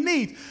what he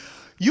needs.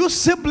 You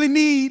simply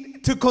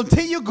need to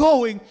continue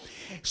going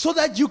so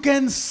that you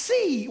can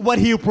see what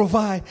he'll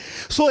provide.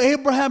 So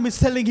Abraham is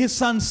telling his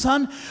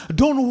son,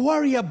 don't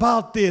worry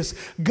about this.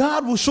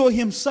 God will show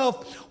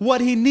himself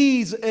what he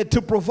needs to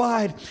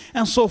provide.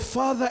 And so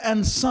father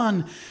and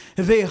son,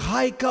 they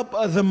hike up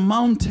the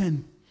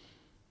mountain.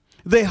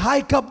 They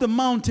hike up the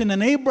mountain,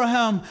 and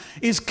Abraham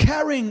is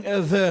carrying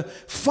the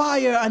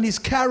fire and he's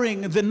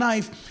carrying the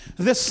knife.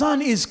 The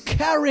son is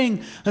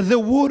carrying the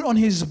wood on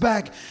his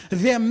back.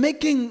 They're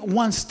making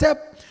one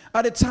step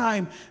at a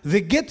time.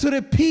 They get to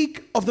the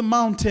peak of the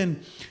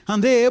mountain,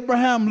 and there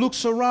Abraham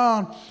looks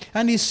around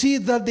and he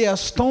sees that there are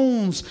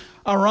stones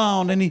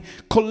around, and he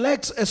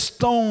collects a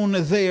stone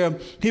there.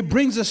 He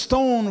brings a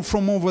stone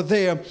from over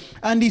there,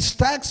 and he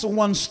stacks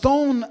one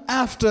stone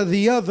after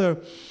the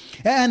other.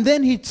 And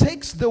then he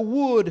takes the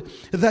wood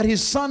that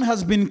his son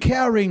has been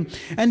carrying,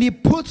 and he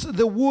puts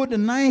the wood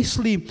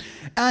nicely,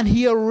 and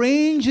he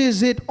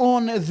arranges it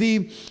on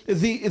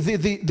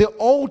the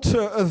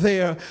altar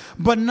there.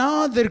 But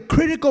now the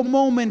critical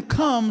moment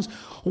comes.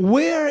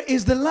 Where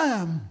is the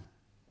lamb?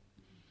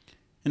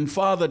 And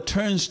father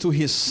turns to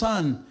his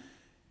son,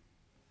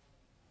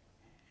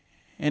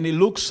 and he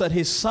looks at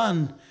his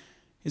son.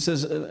 He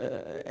says,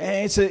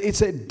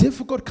 it's a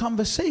difficult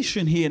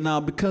conversation here now,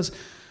 because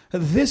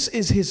this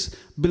is his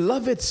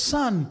beloved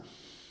son.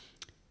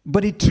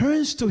 But he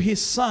turns to his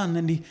son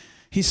and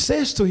he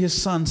says to his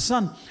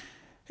son,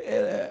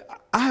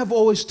 I have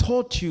always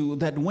taught you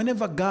that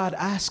whenever God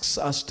asks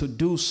us to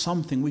do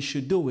something, we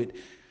should do it,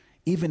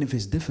 even if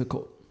it's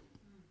difficult.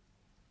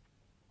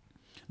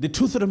 The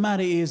truth of the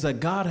matter is that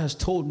God has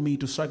told me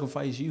to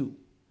sacrifice you.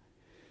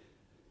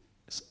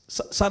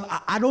 Son,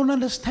 I don't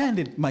understand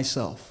it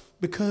myself,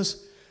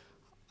 because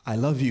I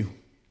love you.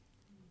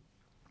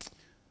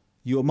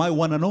 You're my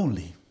one and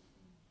only.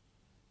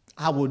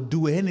 I will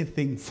do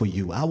anything for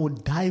you. I will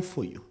die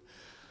for you.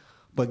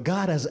 But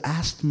God has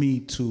asked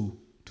me to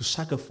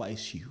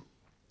sacrifice you.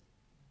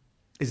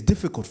 It's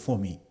difficult for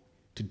me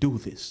to do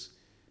this.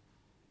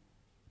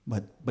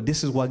 But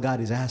this is what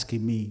God is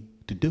asking me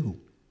to do.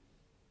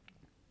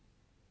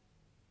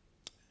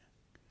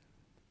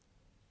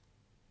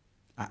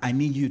 I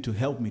need you to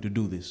help me to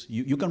do this.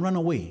 You can run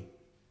away.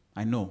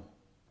 I know.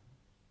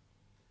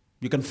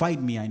 You can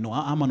fight me, I know.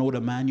 I'm an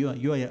older man,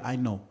 I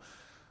know.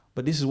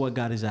 But this is what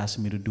God is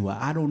asking me to do.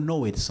 I don't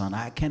know it, son.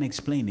 I can't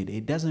explain it.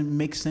 It doesn't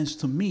make sense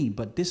to me,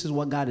 but this is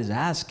what God is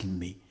asking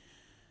me.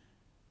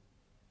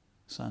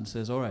 Son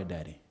says, all right,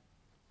 daddy.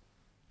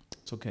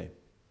 It's okay.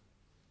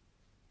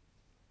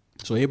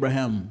 So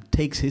Abraham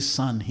takes his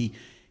son, he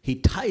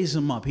ties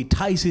him up, he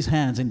ties his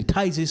hands and he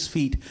ties his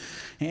feet,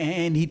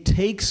 and he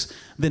takes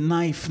the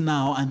knife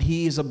now, and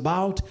he is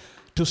about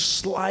to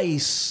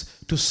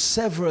slice, to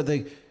sever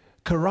the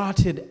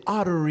carotid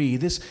artery,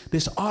 this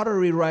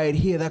artery right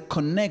here that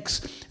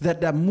connects,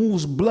 that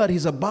moves blood.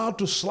 He's about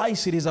to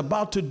slice it. He's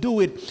about to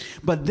do it.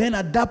 But then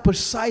at that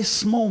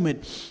precise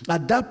moment,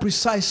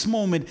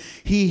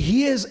 he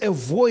hears a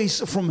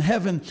voice from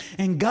heaven,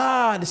 and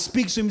God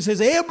speaks to him and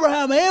says,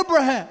 Abraham,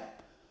 Abraham,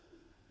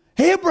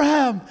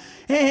 Abraham.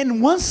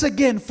 And once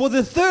again, for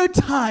the third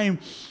time,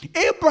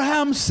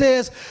 Abraham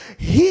says,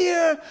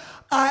 here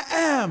I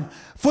am.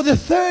 For the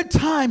third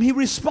time, he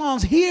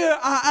responds, here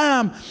I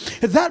am.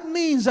 That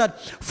means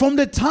that from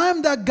the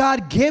time that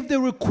God gave the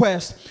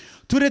request,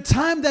 to the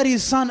time that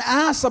his son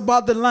asked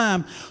about the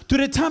lamb, to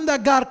the time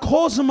that God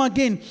calls him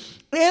again,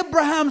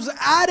 Abraham's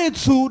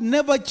attitude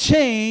never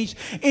changed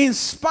in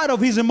spite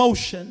of his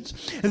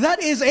emotions.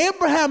 That is,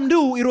 Abraham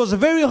knew it was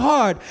very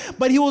hard,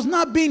 but he was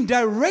not being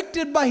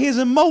directed by his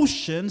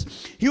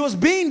emotions. He was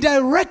being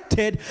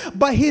directed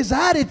by his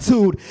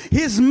attitude.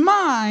 His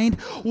mind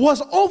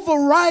was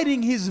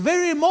overriding his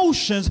very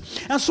emotions.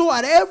 And so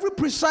at every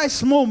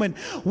precise moment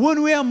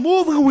when we are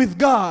moving with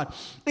God,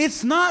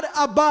 it's not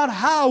about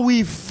how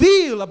we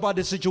feel about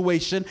the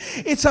situation.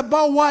 It's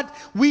about what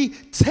we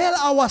tell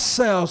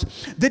ourselves.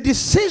 The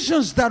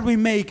decisions that we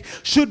make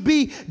should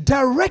be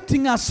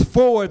directing us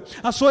forward.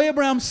 And so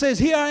Abraham says,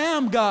 here I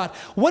am, God.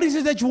 What is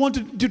it that you want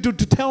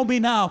to tell me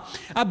now?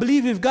 I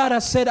believe if God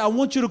has said, I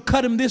want you to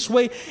cut him this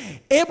way,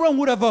 Abraham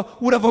would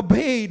have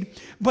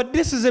obeyed. But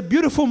this is a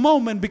beautiful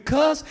moment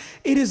because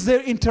it is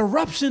the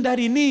interruption that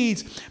he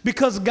needs,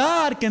 because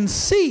God can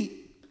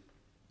see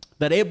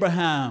that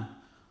Abraham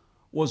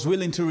was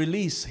willing to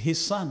release his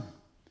son.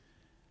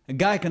 A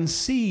guy can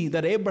see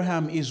that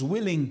Abraham is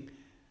willing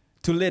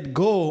to let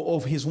go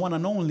of his one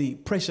and only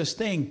precious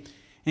thing.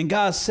 And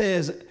God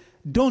says,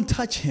 don't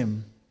touch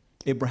him,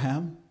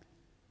 Abraham.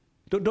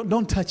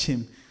 Don't touch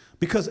him.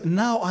 Because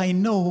now I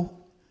know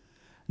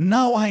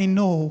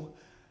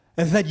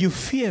that you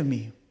fear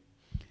me.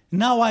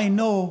 Now I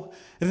know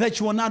that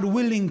you are not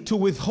willing to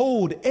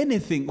withhold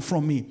anything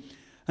from me.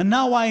 And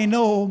now I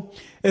know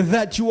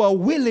that you are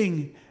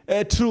willing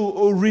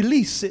to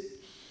release it.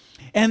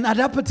 And at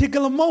that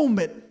particular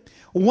moment,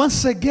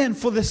 once again,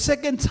 for the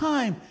second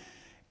time,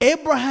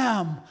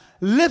 Abraham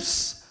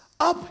lifts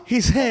up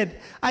his head.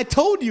 I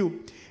told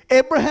you,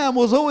 Abraham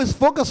was always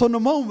focused on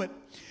the moment.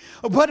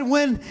 But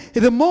when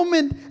the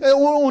moment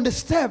on the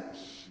step,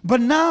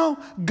 but now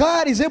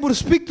God is able to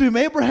speak to him.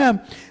 Abraham,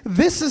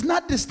 this is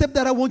not the step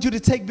that I want you to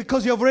take,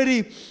 because you've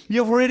already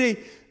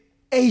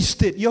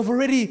aced it. You've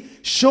already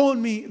shown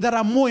me that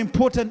I'm more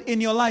important in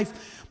your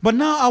life. But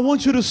now I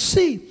want you to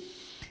see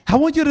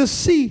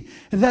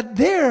that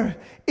there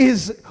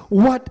is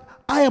what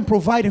I am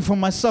providing for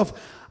myself.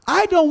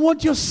 I don't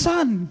want your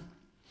son.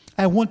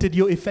 I wanted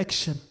your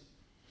affection.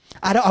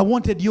 I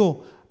wanted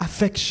your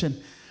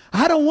affection.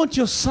 I don't want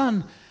your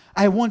son.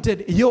 I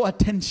wanted your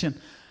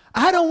attention.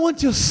 I don't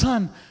want your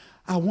son.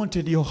 I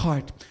wanted your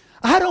heart.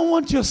 I don't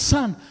want your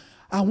son.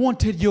 I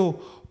wanted your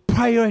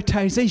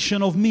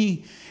prioritization of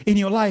me in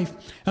your life.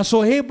 And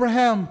so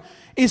Abraham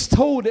is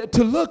told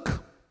to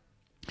look.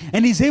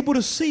 And he's able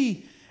to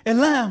see a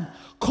lamb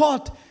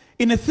caught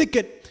in a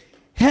thicket.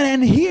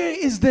 And here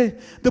is the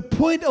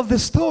point of the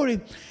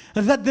story,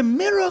 that the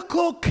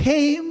miracle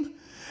came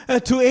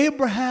to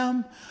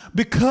Abraham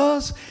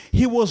because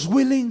he was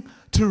willing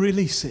to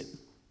release it.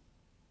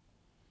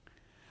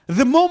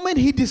 The moment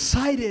he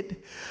decided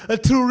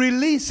to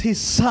release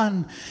his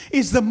son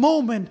is the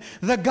moment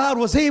that God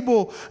was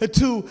able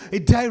to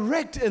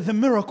direct the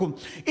miracle.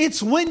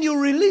 It's when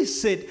you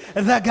release it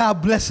that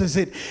God blesses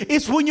it.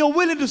 It's when you're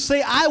willing to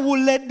say, I will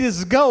let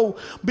this go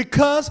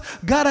because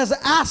God has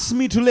asked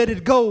me to let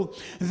it go.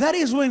 That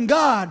is when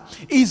God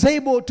is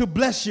able to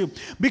bless you,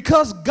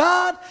 because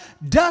God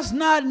does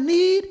not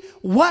need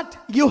what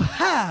you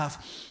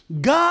have.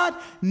 God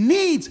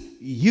needs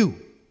you.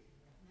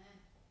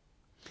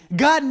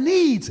 God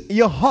needs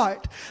your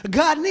heart.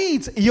 God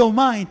needs your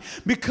mind.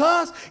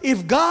 Because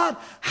if God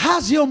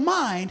has your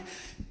mind,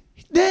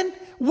 then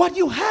what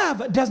you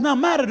have does not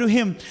matter to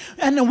him.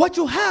 And what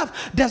you have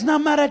does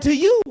not matter to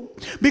you.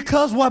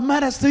 Because what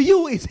matters to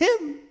you is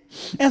him.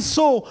 And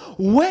so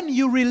when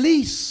you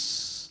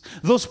release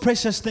those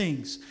precious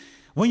things,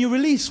 when you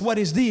release what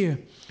is dear,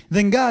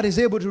 then God is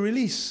able to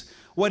release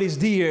what is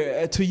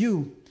dear to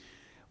you.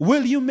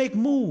 Will you make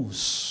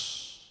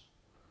moves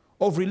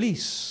of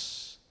release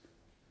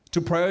to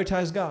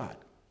prioritize God?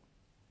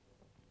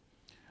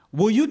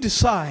 Will you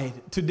decide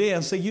today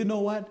and say, you know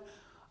what?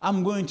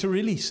 I'm going to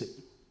release it.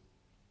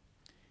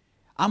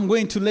 I'm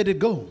going to let it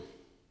go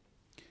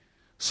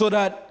so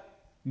that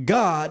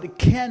God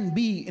can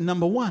be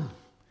number one.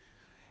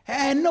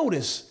 And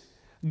notice,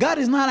 God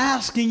is not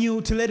asking you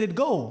to let it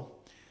go.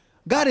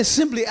 God is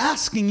simply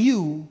asking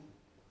you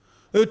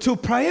to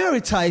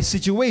prioritize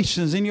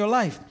situations in your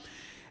life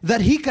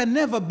that he can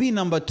never be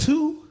number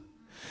 2,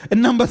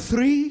 and number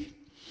 3,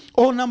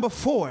 or number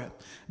 4.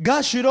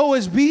 God should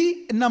always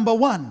be number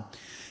 1.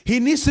 He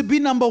needs to be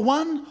number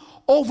 1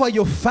 over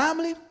your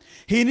family.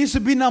 He needs to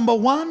be number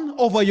 1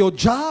 over your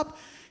job.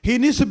 He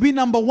needs to be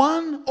number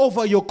 1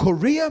 over your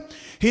career.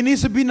 He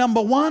needs to be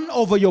number 1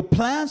 over your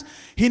plans.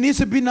 He needs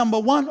to be number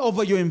 1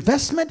 over your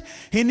investment.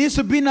 He needs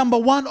to be number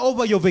 1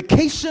 over your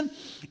vacation.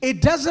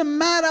 It doesn't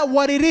matter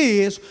what it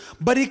is,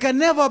 but it can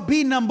never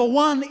be number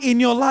 1 in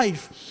your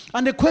life.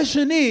 And the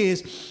question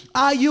is,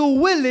 are you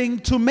willing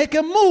to make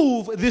a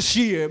move this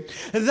year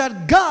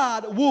that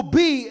God will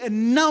be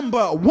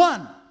number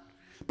 1?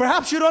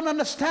 Perhaps you don't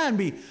understand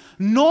me.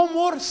 No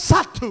more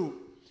Satu.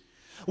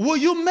 Will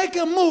you make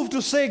a move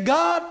to say,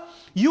 God,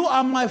 you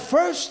are my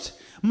first,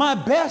 my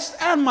best,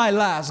 and my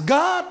last.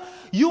 God,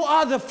 you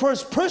are the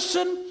first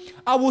person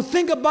I will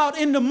think about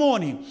in the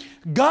morning.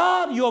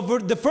 God, you're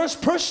the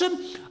first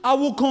person I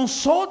will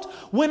consult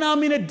when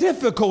I'm in a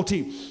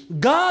difficulty.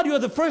 God, you're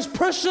the first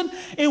person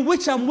in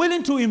which I'm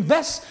willing to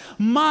invest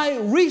my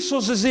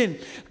resources in.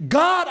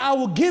 God, I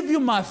will give you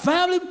my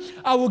family.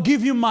 I will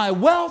give you my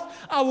wealth.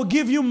 I will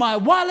give you my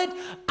wallet.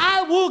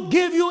 I will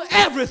give you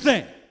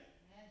everything.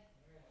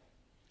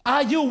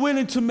 Are you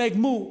willing to make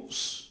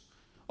moves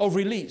of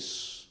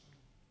release?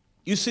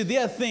 You see,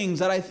 there are things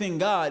that I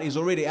think God is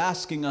already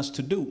asking us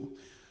to do.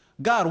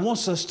 God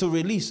wants us to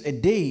release a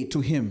day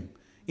to Him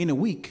in a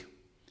week.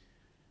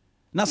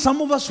 Now, some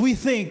of us, we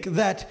think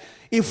that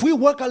if we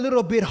work a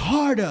little bit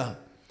harder,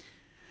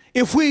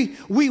 if we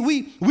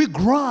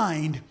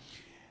grind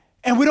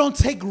and we don't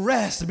take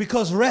rest,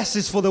 because rest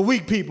is for the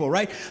weak people,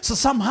 right? So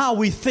somehow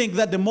we think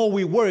that the more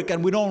we work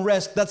and we don't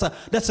rest, that's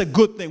a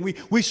good thing.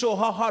 We show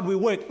how hard we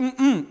work.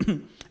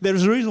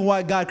 There's a reason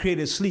why God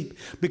created sleep,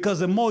 because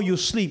the more you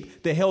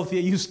sleep, the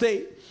healthier you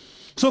stay.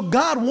 So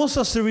God wants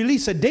us to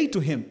release a day to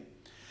Him.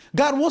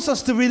 God wants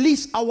us to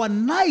release our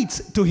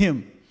nights to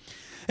Him.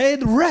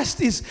 And rest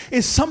is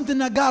something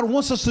that God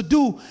wants us to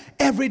do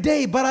every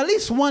day. But at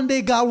least one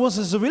day God wants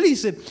us to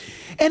release it.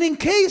 And in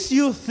case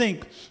you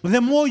think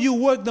the more you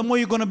work, the more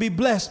you're going to be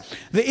blessed,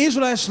 the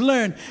Israelites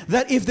learned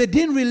that if they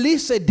didn't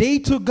release a day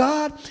to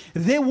God,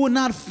 they would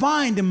not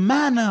find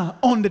manna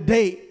on the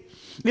day.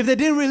 If they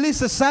didn't release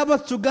the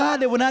Sabbath to God,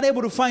 they were not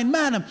able to find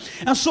manna.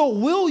 And so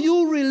will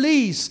you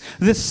release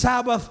the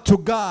Sabbath to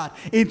God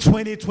in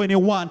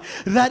 2021?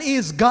 That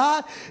is,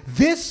 God,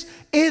 this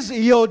is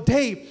your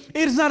day.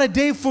 It is not a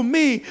day for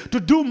me to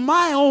do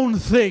my own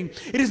thing.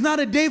 It is not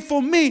a day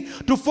for me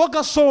to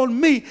focus on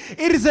me.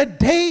 It is a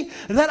day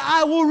that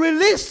I will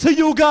release to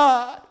you,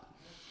 God.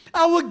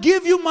 I will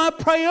give you my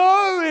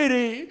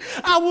priority.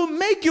 I will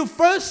make you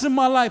first in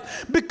my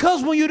life.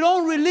 Because when you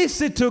don't release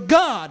it to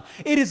God,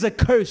 it is a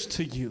curse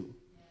to you.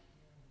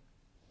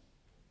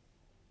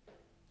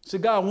 So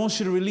God wants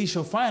you to release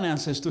your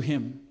finances to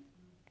Him.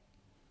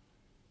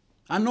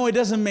 I know it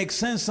doesn't make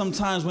sense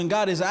sometimes when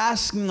God is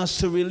asking us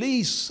to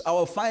release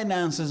our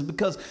finances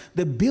because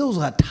the bills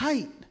are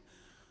tight.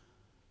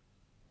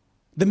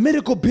 The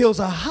medical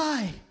bills are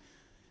high.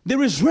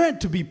 There is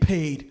rent to be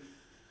paid.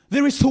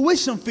 There is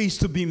tuition fees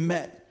to be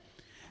met.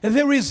 And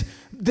there is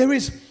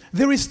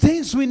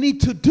things we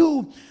need to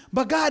do.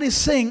 But God is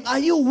saying, are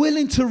you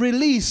willing to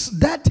release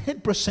that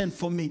 10%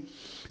 for me?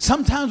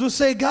 Sometimes we'll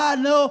say, God,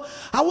 no,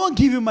 I won't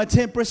give you my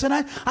 10%.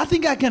 I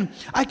think I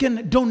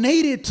can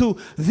donate it to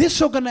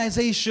this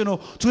organization or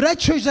to that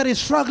church that is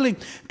struggling.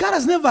 God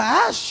has never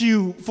asked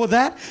you for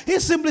that. He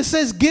simply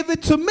says, give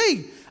it to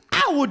me.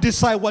 I will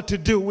decide what to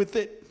do with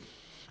it.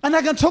 And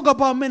I can talk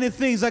about many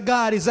things that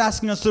God is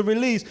asking us to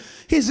release.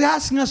 He's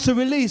asking us to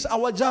release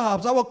our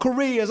jobs, our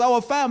careers,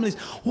 our families,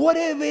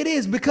 whatever it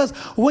is. Because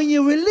when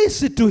you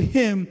release it to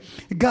Him,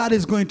 God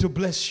is going to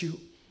bless you.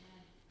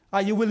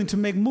 Are you willing to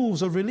make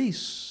moves of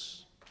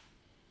release?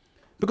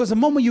 Because the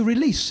moment you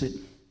release it,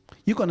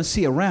 you're going to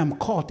see a ram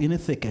caught in a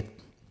thicket.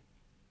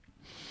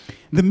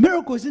 The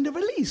miracle is in the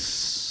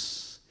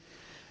release.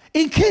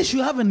 In case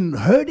you haven't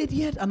heard it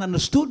yet and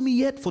understood me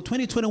yet for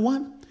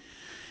 2021,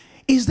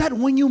 is that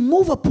when you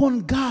move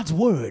upon God's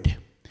word,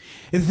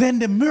 then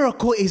the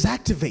miracle is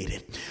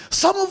activated.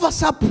 Some of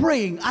us are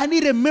praying, I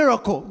need a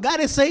miracle. God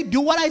is saying, do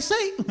what I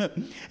say,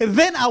 and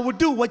then I will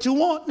do what you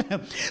want.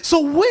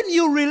 So when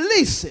you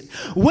release it,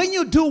 when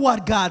you do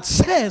what God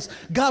says,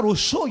 God will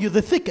show you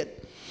the thicket.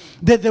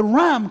 That the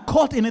ram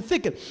caught in a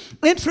thicket.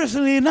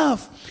 Interestingly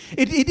enough,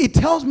 it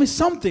tells me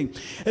something,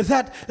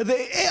 that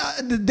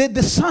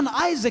the son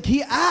Isaac,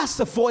 he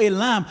asked for a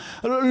lamb.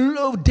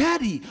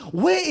 Daddy,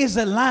 where is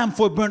a lamb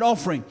for a burnt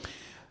offering?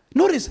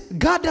 Notice,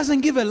 God doesn't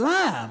give a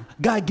lamb.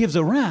 God gives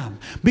a ram.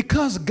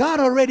 Because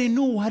God already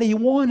knew what He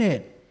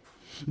wanted.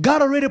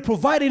 God already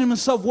provided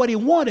Himself what He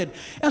wanted.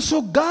 And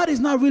so God is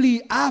not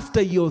really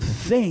after your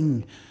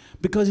thing,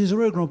 because He's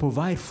already going to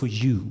provide for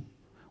you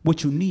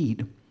what you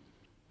need.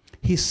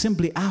 He's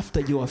simply after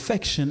your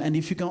affection, and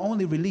if you can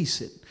only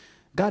release it,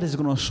 God is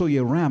going to show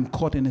you a ram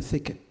caught in a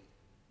thicket.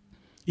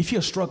 If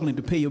you're struggling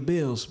to pay your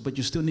bills, but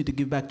you still need to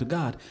give back to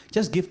God,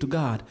 just give to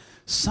God.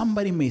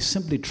 Somebody may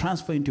simply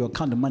transfer into your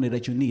account the money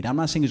that you need. I'm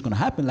not saying it's going to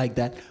happen like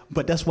that,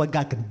 but that's what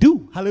God can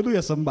do.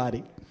 Hallelujah,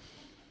 somebody.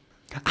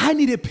 I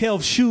need a pair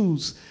of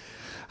shoes.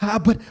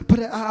 But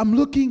I'm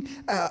looking,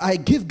 I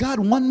give God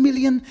 1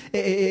 million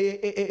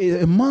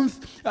a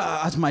month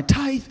as my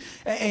tithe,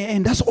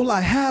 and that's all I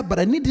have, but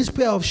I need this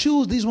pair of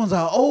shoes. These ones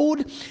are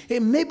old.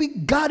 And maybe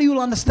God, you'll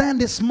understand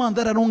this month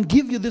that I don't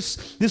give you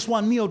this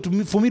 1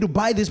 million for me to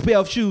buy this pair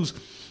of shoes.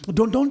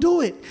 Don't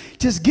do it.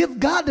 Just give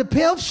God the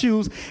pair of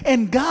shoes,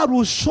 and God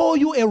will show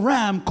you a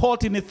ram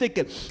caught in a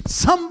thicket.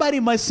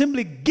 Somebody might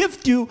simply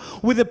gift you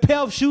with a pair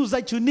of shoes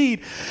that you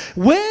need.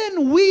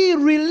 When we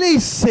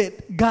release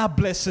it, God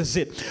blesses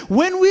it.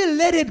 When we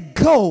let it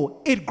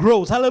go, it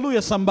grows.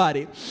 Hallelujah,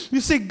 somebody.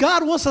 You see,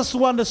 God wants us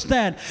to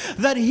understand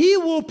that He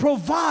will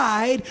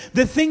provide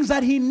the things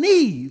that He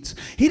needs.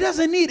 He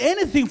doesn't need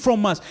anything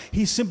from us.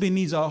 He simply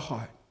needs our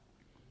heart.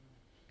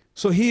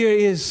 So here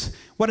is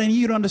what I need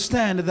you to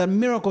understand, that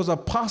miracles are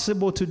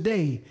possible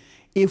today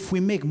if we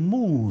make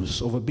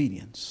moves of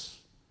obedience.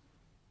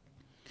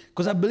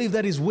 Because I believe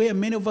that is where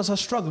many of us are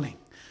struggling.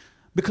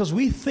 Because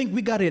we think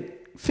we got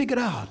it figured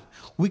out.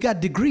 We got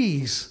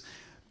degrees.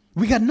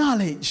 We got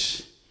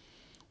knowledge.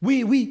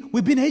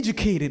 We've been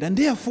educated, and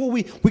therefore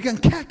we can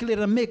calculate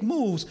and make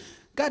moves.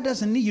 God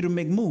doesn't need you to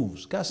make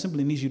moves. God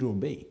simply needs you to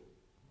obey.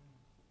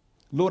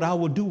 Lord, I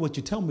will do what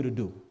you tell me to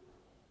do.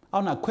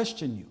 I'll not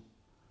question you.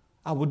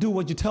 I will do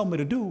what you tell me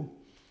to do.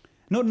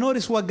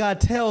 Notice what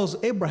God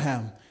tells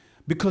Abraham.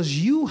 Because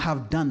you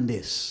have done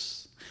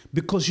this,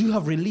 because you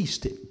have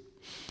released it,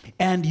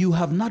 and you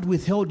have not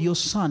withheld your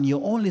son,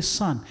 your only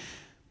son.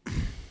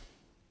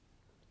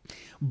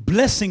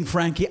 Blessing,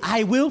 Frankie,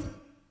 I will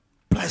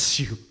bless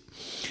you.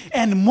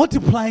 And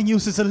multiplying you,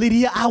 Sister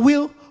Lydia, I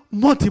will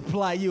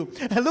multiply you.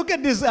 And look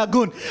at this,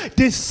 Agun.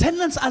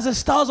 Descendants as the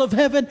stars of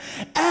heaven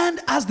and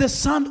as the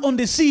sand on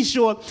the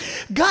seashore.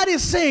 God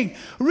is saying,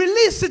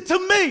 release it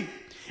to me.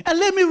 And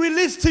let me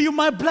release to you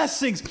my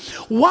blessings.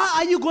 Why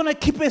are you going to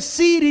keep a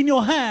seed in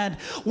your hand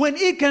when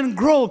it can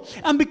grow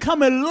and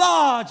become a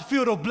large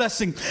field of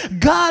blessing?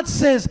 God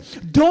says,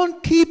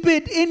 don't keep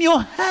it in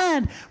your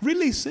hand.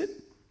 Release it.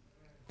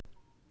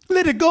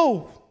 Let it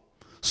go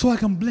so I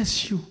can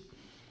bless you.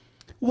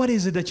 What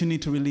is it that you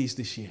need to release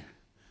this year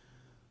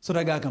so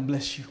that God can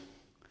bless you?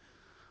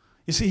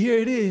 You see, here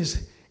it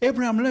is.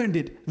 Abraham learned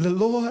it. The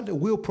Lord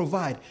will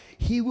provide.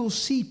 He will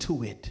see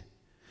to it.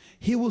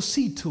 He will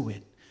see to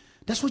it.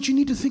 That's what you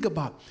need to think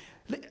about.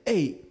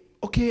 Hey,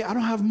 okay, I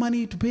don't have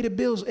money to pay the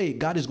bills. Hey,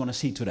 God is going to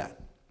see to that.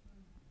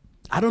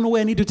 I don't know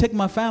where I need to take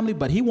my family,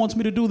 but he wants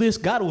me to do this.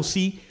 God will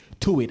see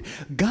to it.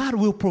 God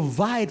will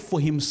provide for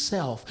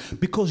himself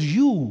because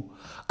you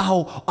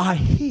are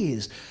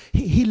his.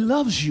 He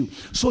loves you.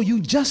 So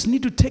you just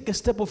need to take a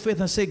step of faith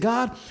and say,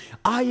 God,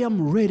 I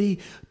am ready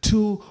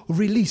to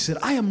release it.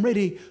 I am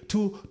ready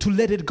to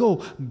let it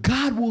go.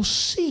 God will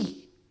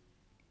see.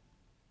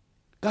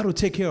 God will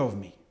take care of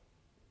me.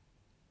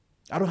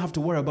 I don't have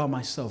to worry about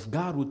myself.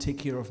 God will take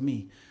care of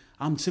me.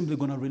 I'm simply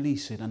going to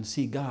release it and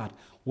see God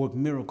work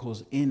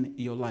miracles in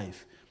your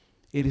life.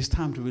 It is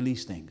time to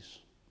release things.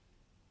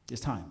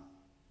 It's time.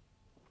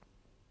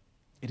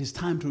 It is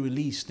time to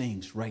release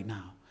things right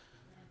now.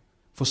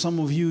 For some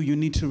of you, you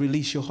need to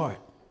release your heart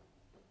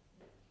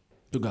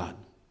to God.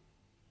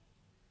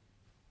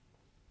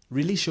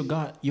 Release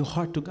your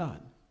heart to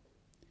God.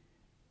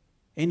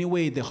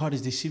 Anyway, the heart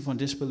is deceitful and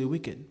desperately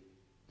wicked.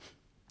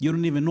 You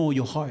don't even know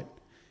your heart.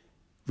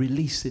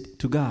 Release it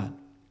to God.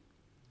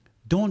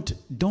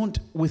 Don't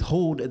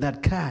withhold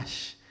that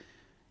cash.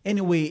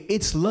 Anyway,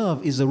 its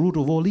love is the root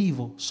of all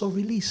evil. So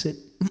release it.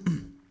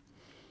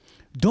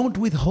 Don't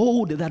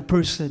withhold that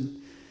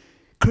person.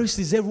 Cursed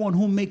is everyone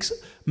who makes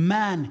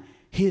man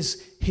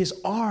his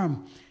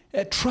arm.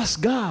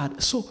 Trust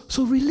God. So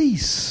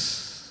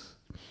release.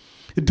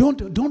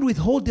 Don't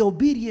withhold the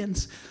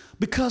obedience.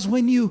 Because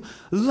when you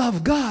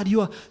love God,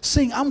 you are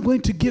saying, I'm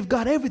going to give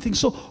God everything.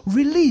 So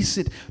release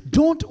it.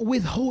 Don't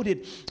withhold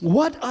it.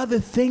 What are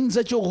the things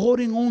that you're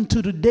holding on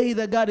to today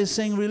that God is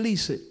saying,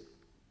 release it?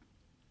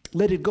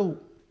 Let it go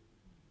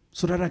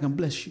so that I can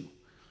bless you.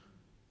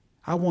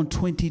 I want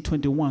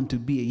 2021 to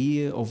be a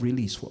year of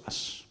release for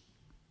us.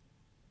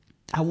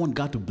 I want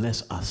God to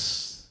bless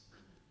us.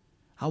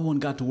 I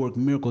want God to work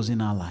miracles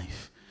in our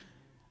life.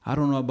 I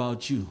don't know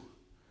about you,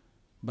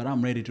 but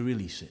I'm ready to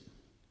release it.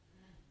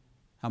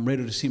 I'm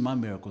ready to see my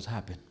miracles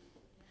happen.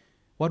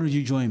 Why don't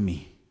you join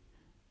me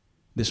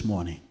this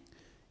morning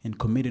in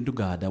committing to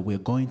God that we're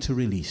going to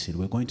release it.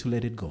 We're going to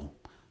let it go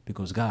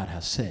because God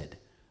has said,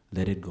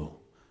 let it go.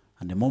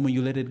 And the moment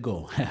you let it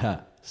go,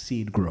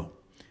 see it grow.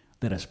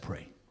 Let us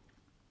pray.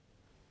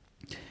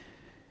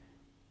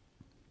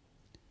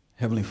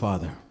 Heavenly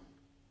Father,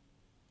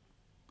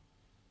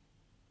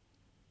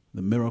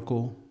 the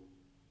miracle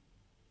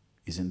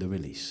is in the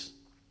release.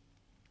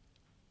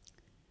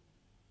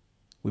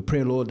 We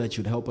pray, Lord, that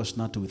you'd help us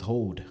not to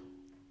withhold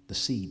the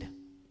seed,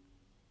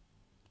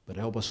 but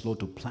help us, Lord,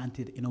 to plant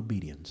it in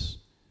obedience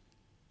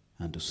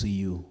and to see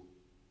you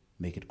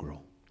make it grow.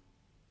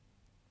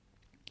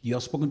 You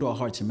have spoken to our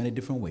hearts in many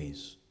different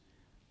ways.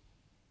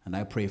 And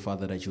I pray,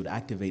 Father, that you would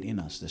activate in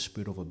us the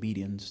spirit of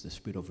obedience, the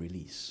spirit of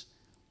release.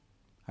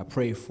 I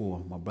pray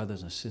for my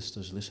brothers and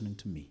sisters listening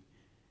to me,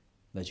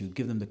 that you'd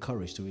give them the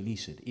courage to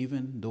release it,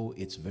 even though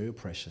it's very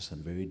precious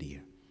and very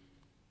dear.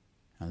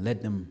 And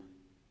let them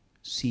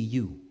see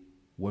you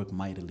work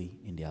mightily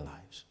in their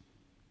lives.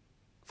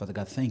 Father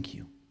God, thank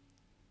you.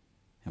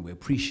 And we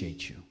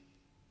appreciate you.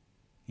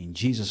 In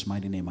Jesus'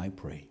 mighty name I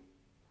pray.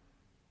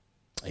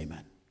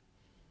 Amen.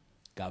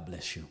 God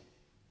bless you.